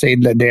that I'd say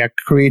that their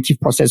creative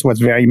process was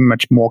very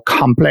much more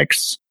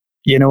complex.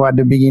 At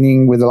the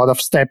beginning with a lot of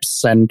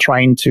steps and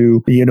trying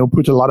to,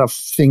 put a lot of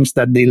things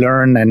that they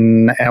learn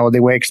and how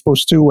they were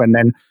exposed to, and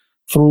then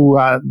through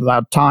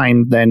that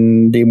time,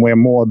 then they were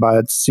more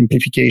about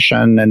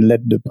simplification and let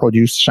the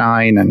produce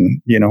shine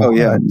and,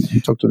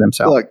 talk to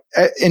themselves. Look,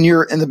 in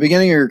the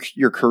beginning of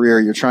your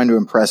career, you're trying to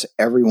impress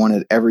everyone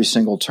at every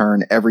single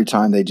turn, every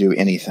time they do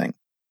anything.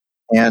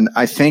 And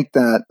I think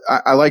that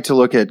I like to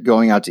look at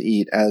going out to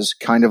eat as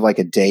kind of like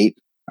a date.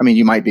 I mean,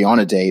 you might be on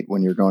a date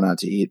when you're going out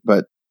to eat,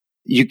 but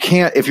you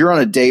can't, if you're on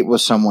a date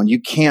with someone,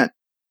 you can't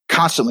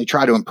constantly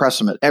try to impress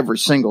them at every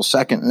single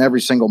second and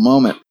every single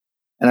moment.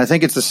 And I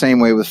think it's the same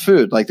way with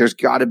food. There's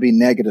got to be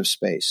negative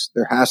space.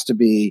 There has to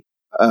be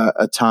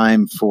a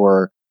time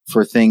for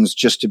things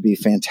just to be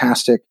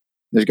fantastic.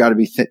 There's got to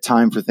be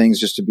time for things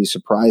just to be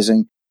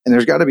surprising. And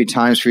there's got to be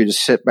times for you to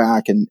sit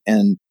back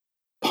and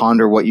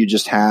ponder what you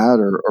just had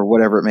or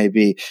whatever it may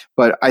be.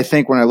 But I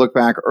think when I look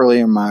back early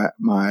in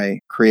my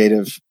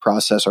creative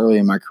process, early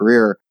in my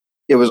career,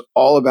 it was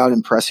all about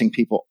impressing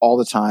people all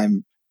the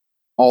time,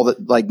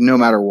 no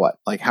matter what.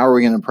 How are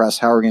we going to impress?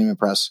 How are we going to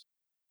impress?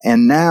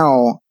 And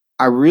now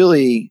I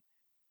really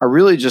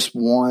just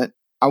want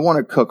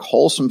to cook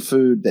wholesome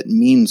food that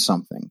means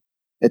something.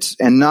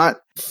 And not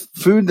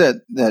food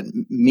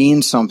that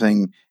means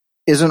something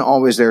isn't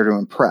always there to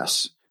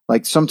impress.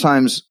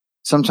 Sometimes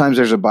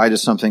there's a bite of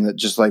something that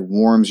just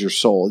warms your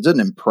soul. It doesn't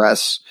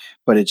impress,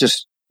 but it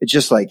just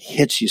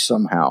hits you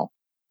somehow.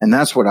 And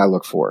that's what I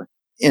look for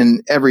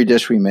in every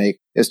dish we make,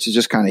 is to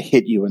just kind of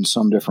hit you in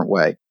some different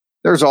way.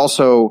 There's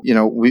also,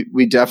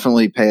 we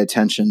definitely pay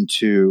attention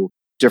to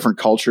different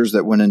cultures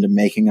that went into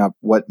making up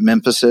what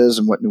Memphis is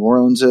and what New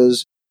Orleans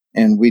is.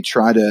 And we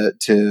try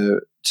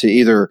to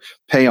either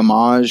pay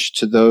homage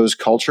to those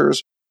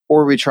cultures,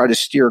 or we try to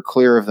steer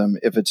clear of them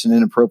if it's an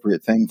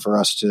inappropriate thing for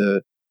us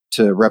to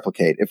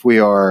replicate. If we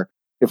are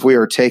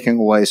taking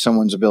away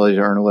someone's ability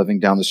to earn a living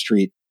down the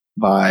street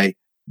by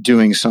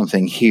doing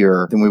something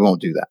here, then we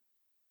won't do that.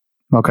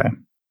 Okay.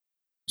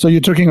 So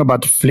you're talking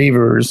about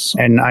flavors,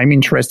 and I'm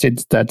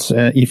interested that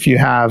if you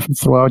have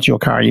throughout your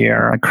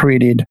career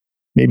created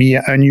maybe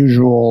an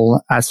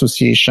unusual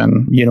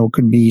association,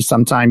 could be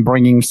sometime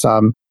bringing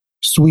some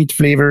sweet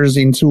flavors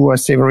into a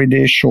savory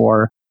dish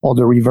or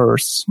the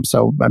reverse.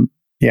 So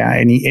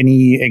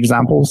any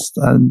examples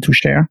to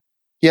share?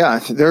 Yeah,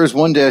 there's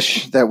one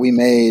dish that we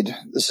made.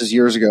 This is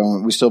years ago,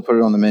 and we still put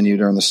it on the menu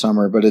during the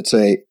summer. But it's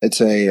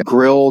a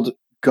grilled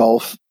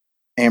Gulf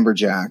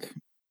amberjack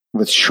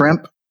with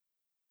shrimp,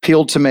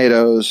 peeled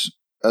tomatoes,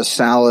 a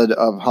salad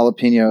of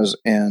jalapenos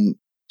and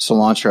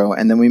cilantro,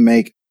 and then we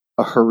make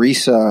a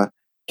harissa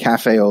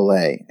cafe au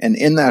lait. And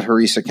in that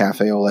harissa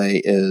cafe au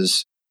lait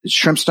is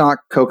shrimp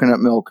stock, coconut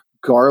milk,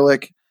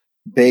 garlic,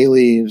 bay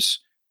leaves,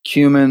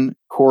 cumin,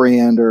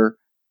 coriander,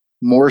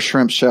 more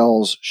shrimp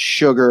shells,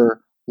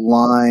 sugar,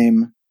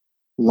 lime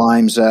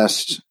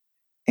zest,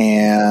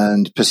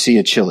 and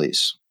pasilla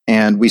chilies.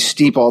 And we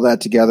steep all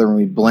that together and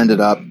we blend it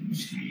up.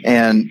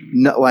 And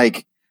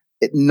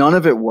none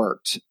of it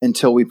worked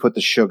until we put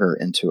the sugar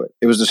into it.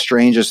 It was the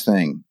strangest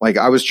thing. Like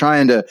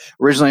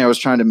originally I was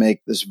trying to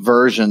make this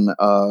version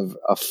of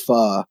a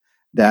pho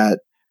that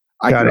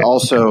I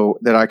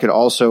could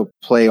also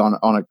play on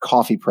a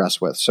coffee press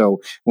with.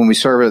 So when we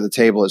serve it at the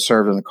table, it's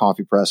served in a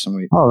coffee press,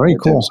 and very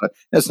cool. So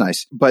that's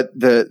nice. But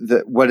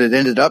the what it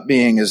ended up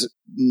being is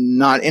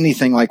not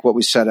anything like what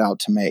we set out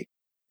to make.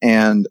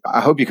 And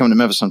I hope you come to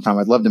Memphis sometime.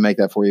 I'd love to make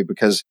that for you,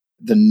 because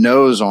the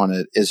nose on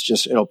it is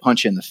just, it'll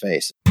punch you in the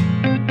face.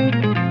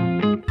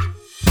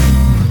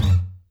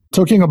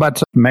 Talking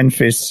about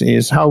Memphis,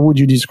 is how would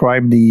you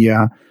describe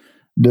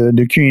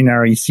the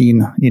culinary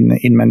scene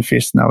in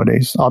Memphis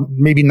nowadays?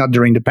 Maybe not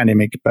during the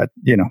pandemic, but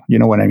you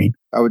know what I mean.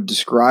 I would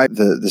describe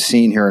the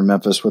scene here in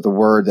Memphis with a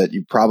word that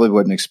you probably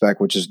wouldn't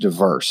expect, which is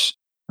diverse.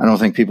 I don't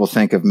think people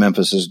think of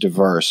Memphis as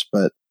diverse,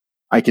 but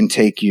I can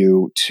take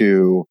you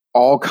to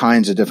all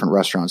kinds of different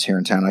restaurants here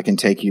in town. I can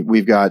take you.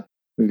 We've got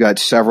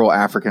several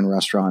African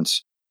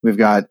restaurants. We've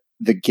got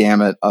the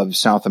gamut of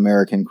South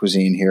American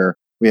cuisine here.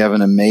 We have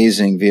an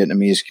amazing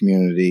Vietnamese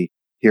community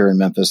here in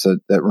Memphis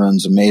that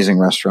runs amazing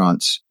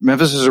restaurants.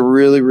 Memphis is a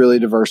really, really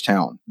diverse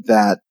town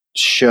that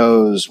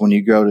shows when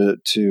you go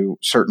to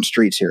certain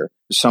streets here.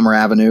 Summer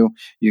Avenue,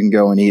 you can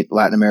go and eat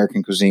Latin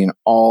American cuisine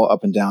all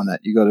up and down that.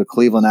 You go to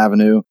Cleveland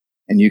Avenue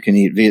and you can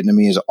eat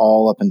Vietnamese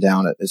all up and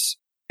down it.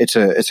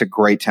 It's a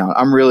great town.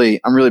 I'm really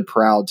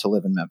proud to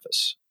live in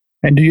Memphis.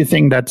 And do you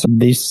think that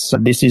this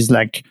is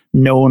like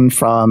known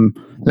from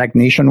like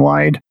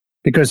nationwide?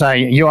 Because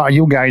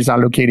you guys are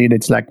located,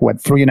 it's like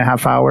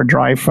 3.5 hour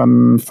drive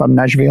from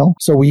Nashville.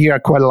 So we hear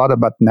quite a lot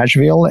about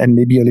Nashville and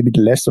maybe a little bit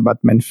less about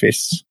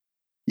Memphis.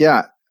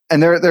 Yeah.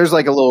 And there's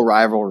like a little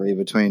rivalry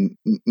between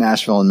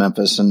Nashville and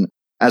Memphis. And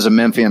as a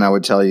Memphian, I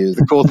would tell you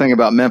the cool thing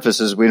about Memphis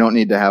is we don't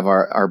need to have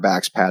our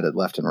backs padded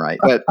left and right.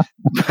 But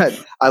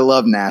I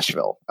love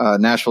Nashville.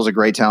 Nashville's a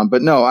great town.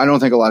 But no, I don't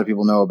think a lot of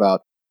people know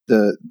about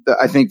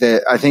I think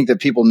that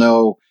people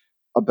know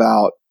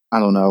about,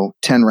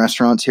 10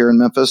 restaurants here in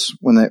Memphis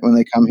when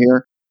they come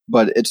here,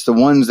 but it's the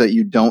ones that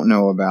you don't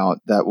know about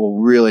that will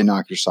really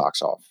knock your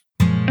socks off.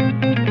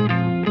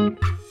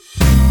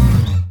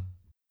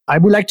 I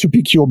would like to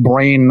pick your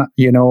brain,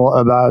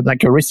 about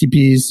like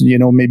recipes,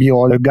 maybe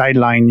or a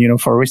guideline,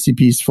 for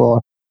recipes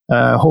for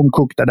home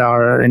cook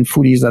and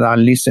foodies that are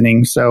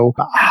listening. So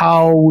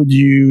how would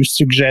you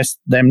suggest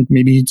them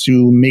maybe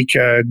to make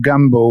a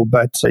gumbo,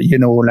 but,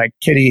 like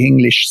Kelly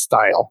English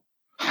style?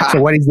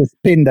 So what is the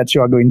spin that you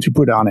are going to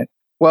put on it?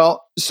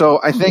 Well, so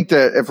I think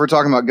that if we're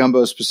talking about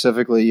gumbo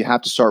specifically, you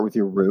have to start with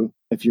your roux.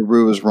 If your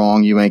roux is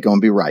wrong, you ain't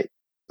going to be right.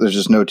 There's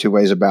just no two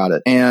ways about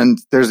it. And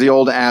there's the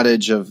old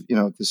adage of,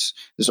 this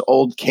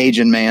old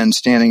Cajun man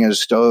standing at a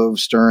stove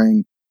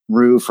stirring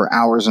roux for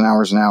hours and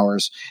hours and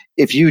hours.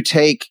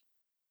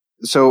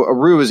 So a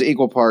roux is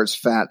equal parts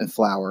fat and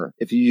flour.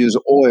 If you use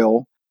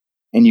oil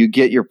and you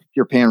get your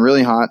pan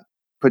really hot,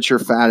 put your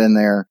fat in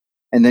there,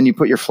 and then you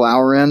put your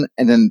flour in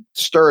and then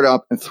stir it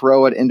up and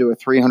throw it into a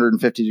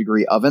 350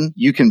 degree oven,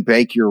 you can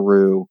bake your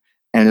roux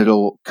and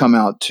it'll come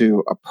out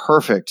to a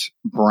perfect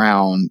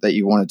brown that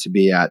you want it to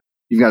be at.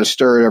 You've got to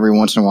stir it every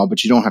once in a while,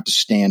 but you don't have to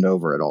stand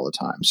over it all the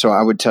time. So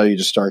I would tell you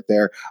to start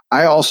there.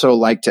 I also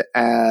like to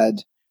add,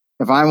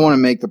 if I want to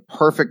make the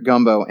perfect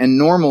gumbo, and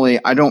normally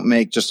I don't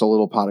make just a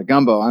little pot of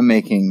gumbo, I'm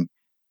making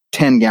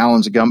 10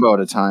 gallons of gumbo at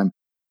a time.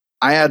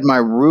 I add my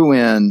roux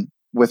in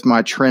with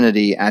my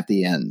Trinity at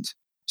the end.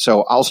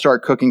 So I'll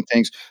start cooking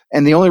things.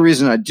 And the only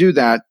reason I do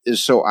that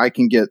is so I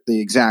can get the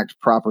exact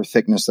proper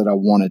thickness that I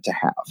want it to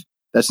have.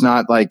 That's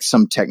not like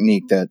some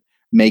technique that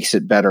makes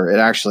it better.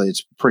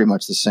 It's pretty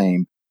much the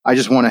same. I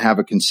just want to have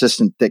a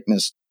consistent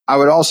thickness. I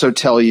would also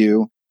tell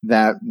you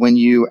that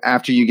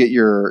after you get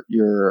your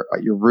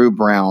roux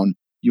brown,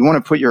 you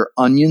want to put your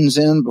onions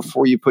in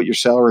before you put your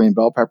celery and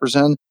bell peppers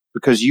in,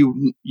 because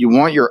you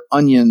want your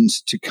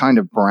onions to kind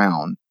of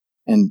brown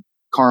and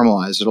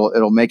caramelize.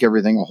 It'll make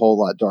everything a whole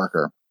lot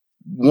darker.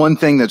 One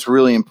thing that's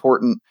really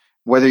important,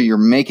 whether you're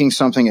making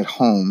something at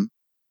home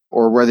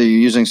or whether you're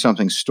using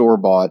something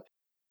store-bought,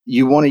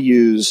 you want to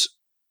use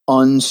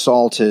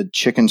unsalted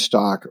chicken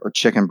stock or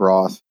chicken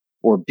broth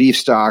or beef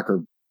stock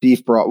or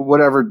beef broth,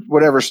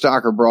 whatever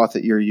stock or broth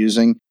that you're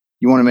using.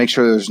 You want to make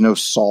sure there's no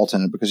salt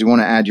in it, because you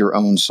want to add your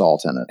own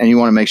salt in it. And you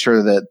want to make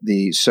sure that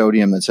the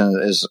sodium that's in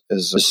it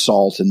is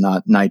salt and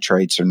not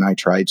nitrates or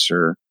nitrites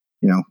or,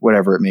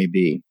 whatever it may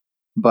be.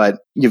 But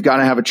you've got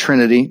to have a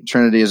Trinity.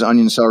 Trinity is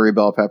onion, celery,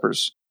 bell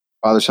peppers,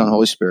 Father, Son,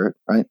 Holy Spirit,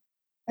 right?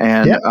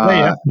 And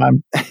I've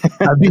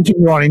been to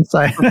New Orleans.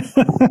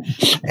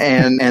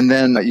 and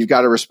then you've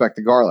got to respect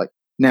the garlic.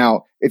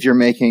 Now, if you're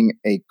making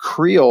a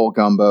Creole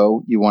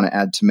gumbo, you want to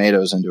add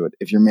tomatoes into it.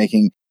 If you're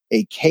making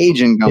a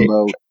Cajun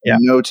gumbo,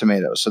 no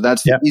tomatoes. So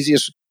that's the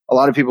easiest. A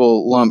lot of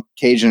people lump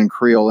Cajun and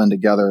Creole in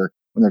together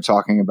when they're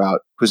talking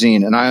about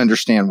cuisine, and I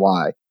understand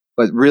why.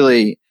 But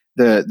really,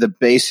 the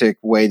basic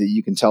way that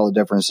you can tell the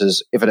difference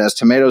is if it has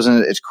tomatoes in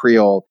it, it's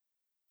Creole.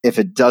 If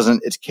it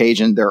doesn't, it's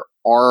Cajun. There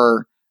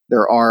are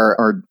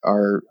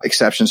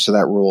exceptions to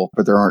that rule,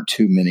 but there aren't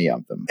too many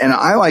of them. And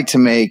I like to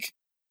make,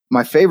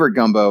 my favorite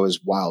gumbo is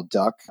wild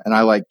duck, and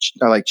I like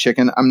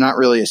chicken. I'm not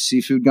really a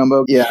seafood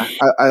gumbo. Yeah,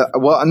 I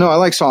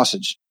like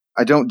sausage.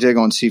 I don't dig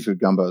on seafood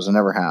gumbos. I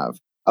never have.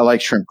 I like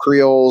shrimp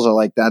creoles. I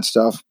like that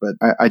stuff, but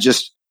I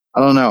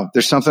don't know.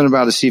 There's something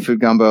about a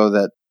seafood gumbo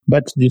that.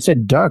 But you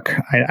said duck.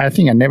 I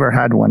think I never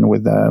had one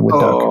with duck. I'm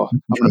going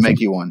to make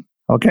you one.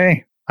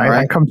 Okay.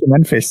 I come to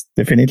Memphis,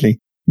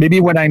 definitely. Maybe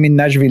when I'm in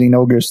Nashville in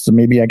August,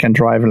 maybe I can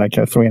drive like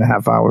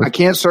 3.5 hours. I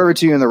can't serve it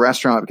to you in the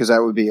restaurant because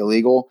that would be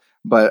illegal,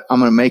 but I'm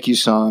going to make you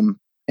some.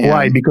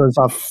 Why? Because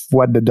of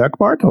what, the duck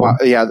part? Or?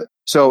 Yeah.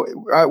 So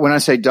when I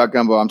say duck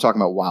gumbo, I'm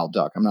talking about wild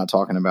duck. I'm not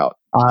talking about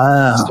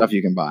stuff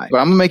you can buy. But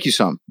I'm going to make you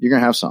some. You're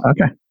going to have some.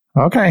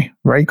 Okay.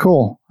 Very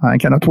cool. I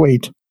cannot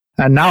wait.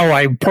 And now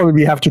I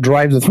probably have to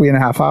drive the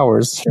 3.5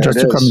 hours just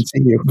to come and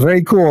see you.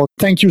 Very cool.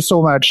 Thank you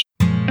so much.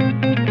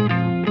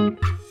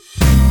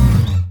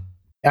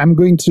 I'm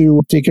going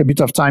to take a bit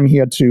of time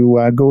here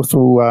to go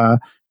through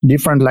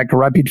different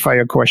rapid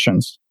fire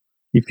questions,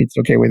 if it's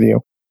okay with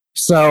you.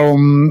 So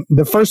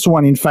the first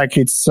one, in fact,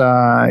 it's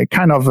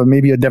kind of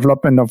maybe a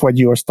development of what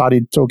you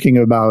started talking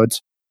about.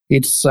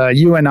 It's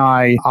you and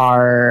I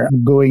are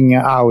going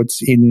out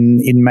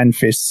in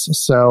Memphis.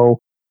 So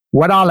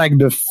what are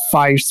the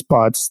 5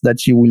 spots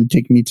that you will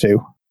take me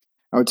to?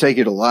 I would take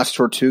you to Las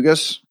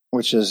Tortugas,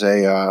 which is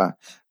a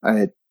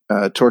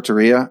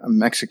tortilleria, a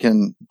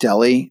Mexican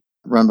deli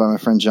run by my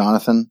friend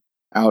Jonathan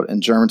out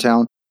in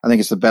Germantown. I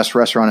think it's the best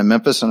restaurant in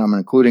Memphis, and I'm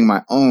including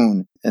my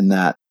own in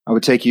that. I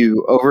would take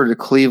you over to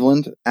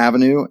Cleveland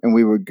Avenue, and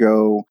we would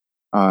go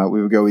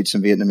eat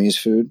some Vietnamese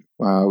food.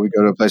 We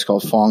go to a place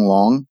called Phong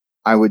Long.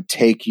 I would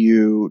take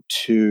you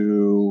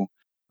to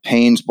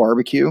Payne's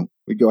Barbecue.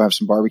 We'd go have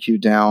some barbecue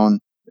down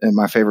at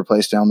my favorite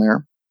place down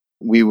there.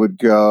 We'd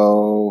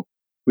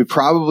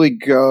probably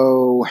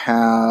go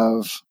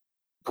have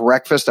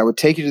breakfast. I would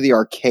take you to the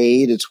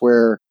arcade. It's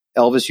where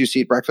Elvis used to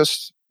eat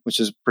breakfast, which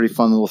is a pretty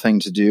fun little thing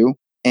to do.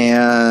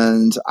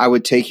 And I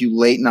would take you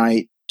late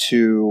night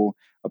to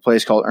a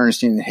place called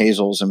Ernestine and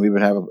Hazel's, and we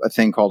would have a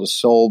thing called a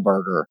soul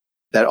burger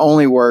that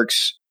only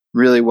works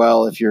really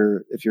well if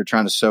you're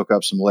trying to soak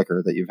up some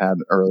liquor that you've had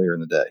earlier in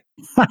the day.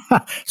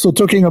 So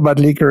talking about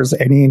liquors,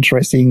 any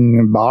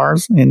interesting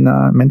bars in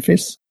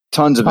Memphis?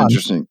 Tons.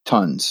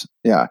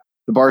 Yeah.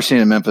 The bar scene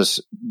in Memphis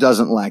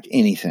doesn't lack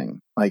anything.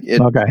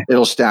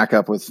 It'll stack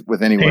up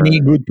with anywhere. Any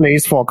good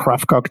place for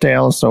craft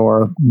cocktails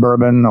or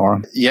bourbon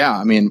or? Yeah.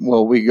 I mean,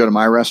 well, we could go to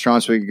my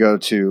restaurants. We could go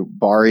to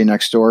Bari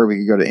next door. We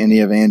could go to any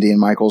of Andy and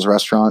Michael's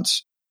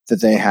restaurants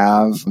that they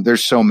have.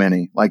 There's so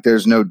many.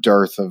 There's no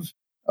dearth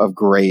of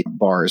great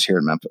bars here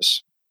in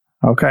Memphis.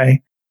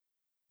 Okay.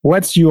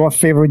 What's your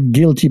favorite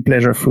guilty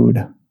pleasure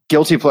food?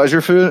 Guilty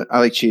pleasure food? I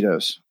like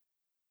Cheetos.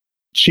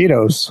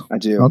 Cheetos? I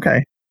do.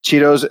 Okay.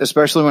 Cheetos,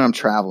 especially when I'm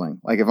traveling.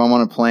 If I'm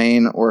on a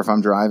plane or if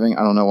I'm driving,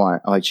 I don't know why.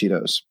 I like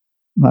Cheetos.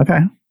 Okay.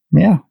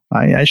 Yeah,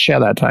 I share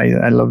that.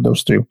 I love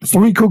those too.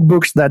 3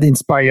 cookbooks that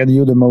inspired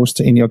you the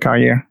most in your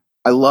career?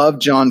 I love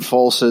John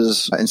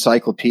Folse's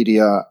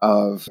Encyclopedia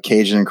of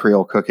Cajun and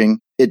Creole Cooking.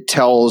 It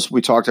tells,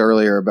 we talked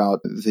earlier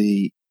about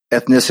the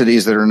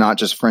ethnicities that are not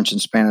just French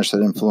and Spanish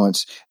that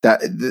influence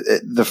that.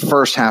 The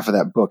first half of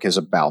that book is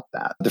about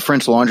that. The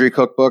French Laundry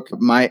Cookbook,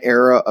 my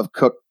era of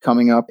cook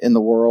coming up in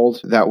the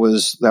world, that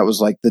was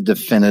like the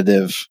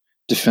definitive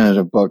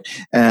book.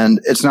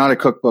 And it's not a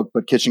cookbook,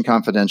 but Kitchen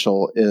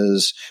Confidential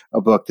is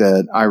a book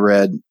that I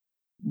read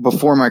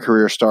before my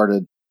career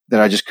started that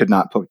I just could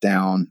not put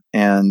down.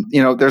 And,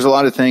 there's a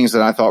lot of things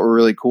that I thought were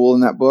really cool in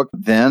that book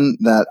then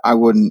that I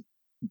wouldn't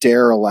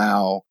dare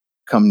allow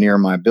come near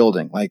my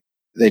building.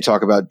 They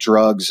talk about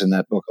drugs in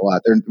that book a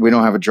lot. We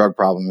don't have a drug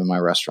problem in my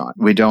restaurant.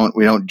 We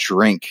don't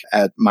drink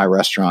at my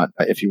restaurant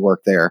if you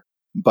work there.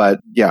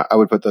 But yeah, I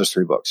would put those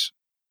 3 books.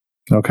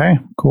 Okay,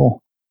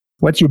 cool.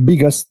 What's your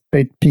biggest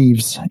pet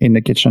peeves in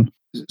the kitchen?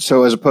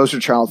 So as a poster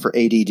child for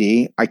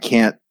ADD, I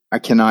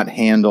cannot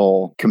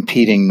handle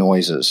competing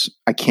noises.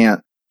 I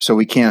can't. So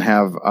we can't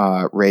have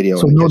radio.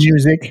 So no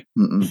music?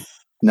 Mm-mm.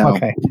 No.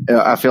 Okay.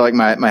 I feel like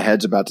my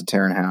head's about to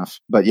tear in half.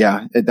 But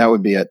yeah, that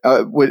would be it.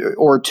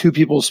 Or 2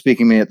 people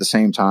speaking to me at the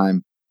same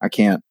time. I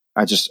can't.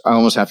 I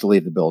almost have to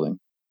leave the building.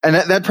 And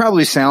that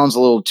probably sounds a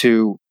little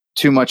too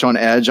much on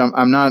edge.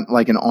 I'm not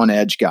like an on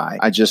edge guy.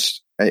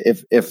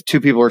 If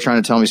 2 people are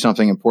trying to tell me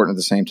something important at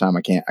the same time,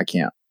 I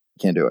can't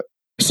do it.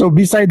 So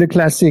beside the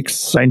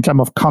classics, in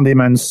terms of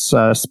condiments,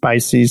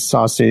 spices,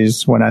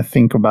 sauces, when I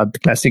think about the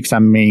classics, I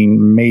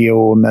mean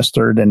mayo,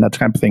 mustard, and that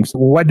type of things.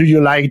 What do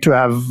you like to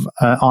have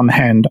on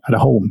hand at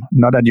home?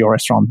 Not at your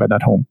restaurant, but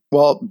at home.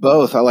 Well,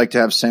 both. I like to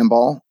have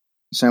sambal.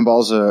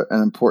 Sambal is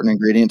an important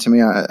ingredient to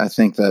me. I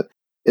think that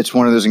it's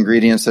one of those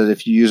ingredients that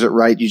if you use it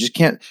right, you just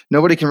can't.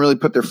 Nobody can really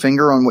put their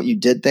finger on what you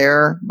did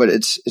there, but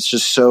it's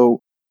just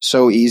so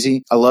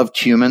easy. I love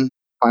cumin.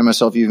 I find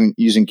myself even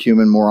using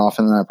cumin more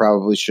often than I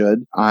probably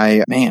should.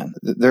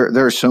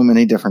 There are so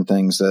many different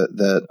things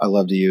that I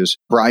love to use.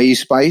 Braai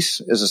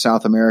spice is a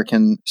South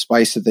American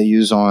spice that they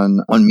use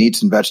on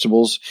meats and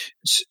vegetables.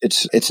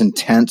 It's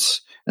intense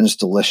and it's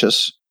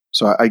delicious.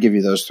 So I give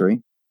you those 3.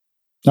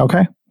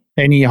 Okay.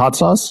 Any hot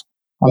sauce?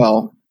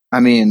 Well,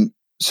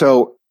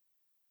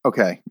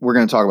 okay, we're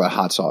going to talk about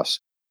hot sauce.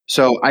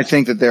 So I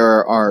think that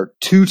there are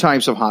 2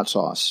 types of hot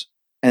sauce,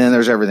 and then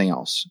there's everything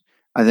else.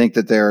 I think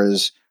that there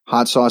is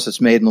hot sauce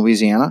that's made in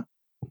Louisiana.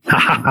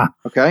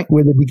 Okay.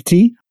 With a big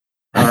T.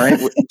 All right.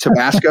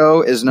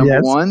 Tabasco is number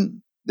Yes.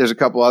 1. There's a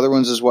couple other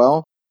ones as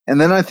well. And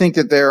then I think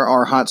that there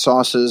are hot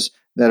sauces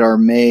that are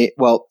made,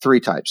 3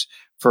 types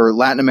for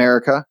Latin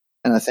America.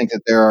 And I think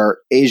that there are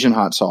Asian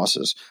hot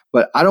sauces,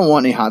 but I don't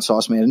want any hot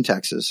sauce made in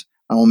Texas.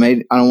 I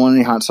don't want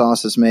any hot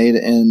sauce that's made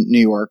in New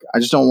York. I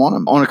just don't want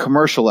them on a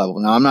commercial level.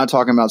 Now, I'm not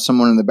talking about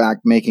someone in the back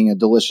making a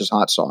delicious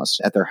hot sauce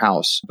at their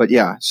house. But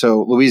yeah,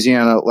 so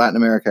Louisiana, Latin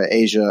America,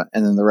 Asia,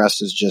 and then the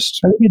rest is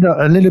just... A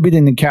little bit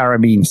in the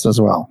Caribbean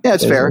as well. Yeah,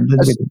 it's fair.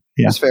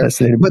 That's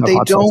fair. But they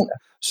don't...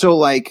 So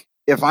like,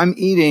 if I'm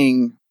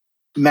eating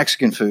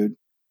Mexican food,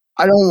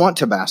 I don't want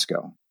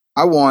Tabasco.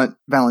 I want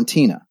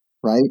Valentina,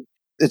 right?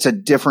 It's a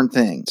different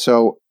thing.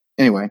 So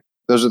anyway,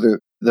 those are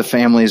the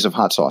families of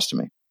hot sauce to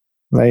me.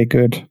 Very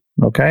good.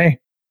 Okay.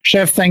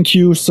 Chef, thank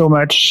you so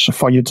much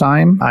for your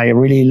time. I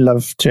really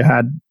love to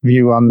have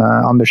you on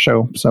the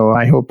show. So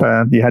I hope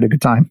you had a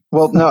good time.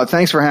 Well, no,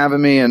 thanks for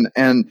having me. And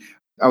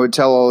I would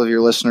tell all of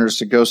your listeners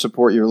to go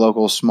support your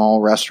local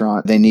small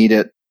restaurant. They need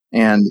it.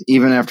 And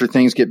even after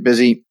things get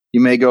busy, you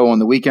may go on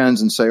the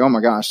weekends and say, oh my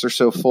gosh, they're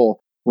so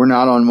full. We're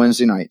not on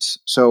Wednesday nights.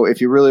 So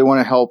if you really want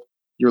to help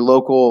your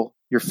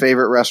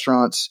favorite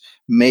restaurants,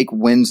 make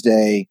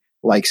Wednesday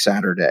like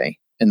Saturday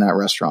in that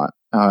restaurant.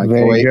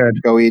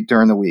 Go eat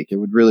during the week. It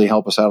would really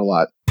help us out a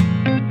lot.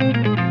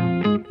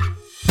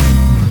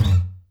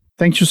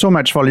 Thank you so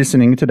much for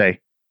listening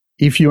today.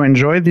 If you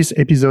enjoyed this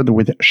episode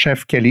with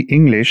Chef Kelly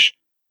English,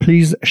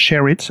 please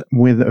share it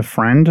with a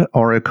friend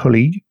or a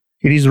colleague.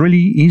 It is really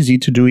easy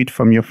to do it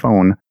from your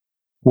phone.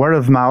 Word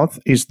of mouth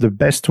is the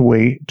best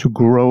way to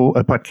grow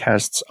a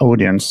podcast's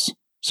audience,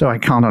 so I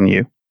count on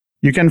you.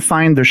 You can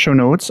find the show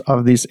notes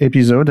of this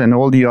episode and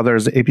all the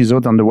others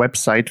episodes on the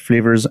website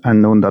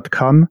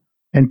flavorsunknown.com.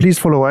 And please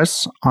follow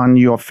us on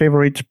your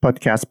favorite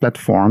podcast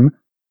platform,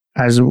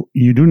 as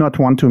you do not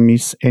want to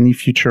miss any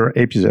future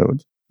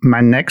episode. My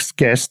next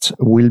guest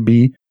will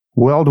be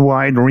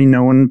worldwide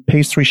renowned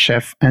pastry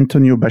chef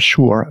Antonio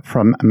Bashur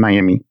from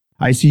Miami.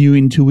 I see you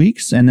in 2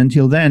 weeks, and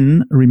until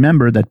then,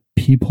 remember that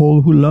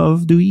people who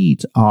love to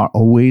eat are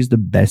always the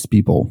best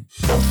people.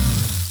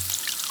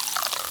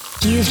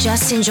 You've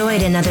just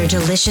enjoyed another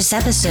delicious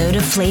episode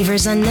of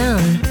Flavors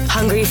Unknown.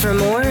 Hungry for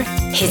more?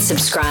 Hit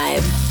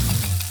subscribe.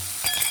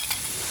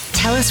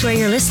 Tell us where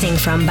you're listening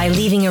from by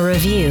leaving a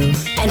review.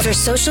 And for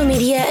social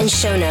media and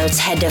show notes,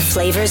 head to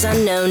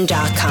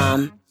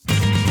flavorsunknown.com.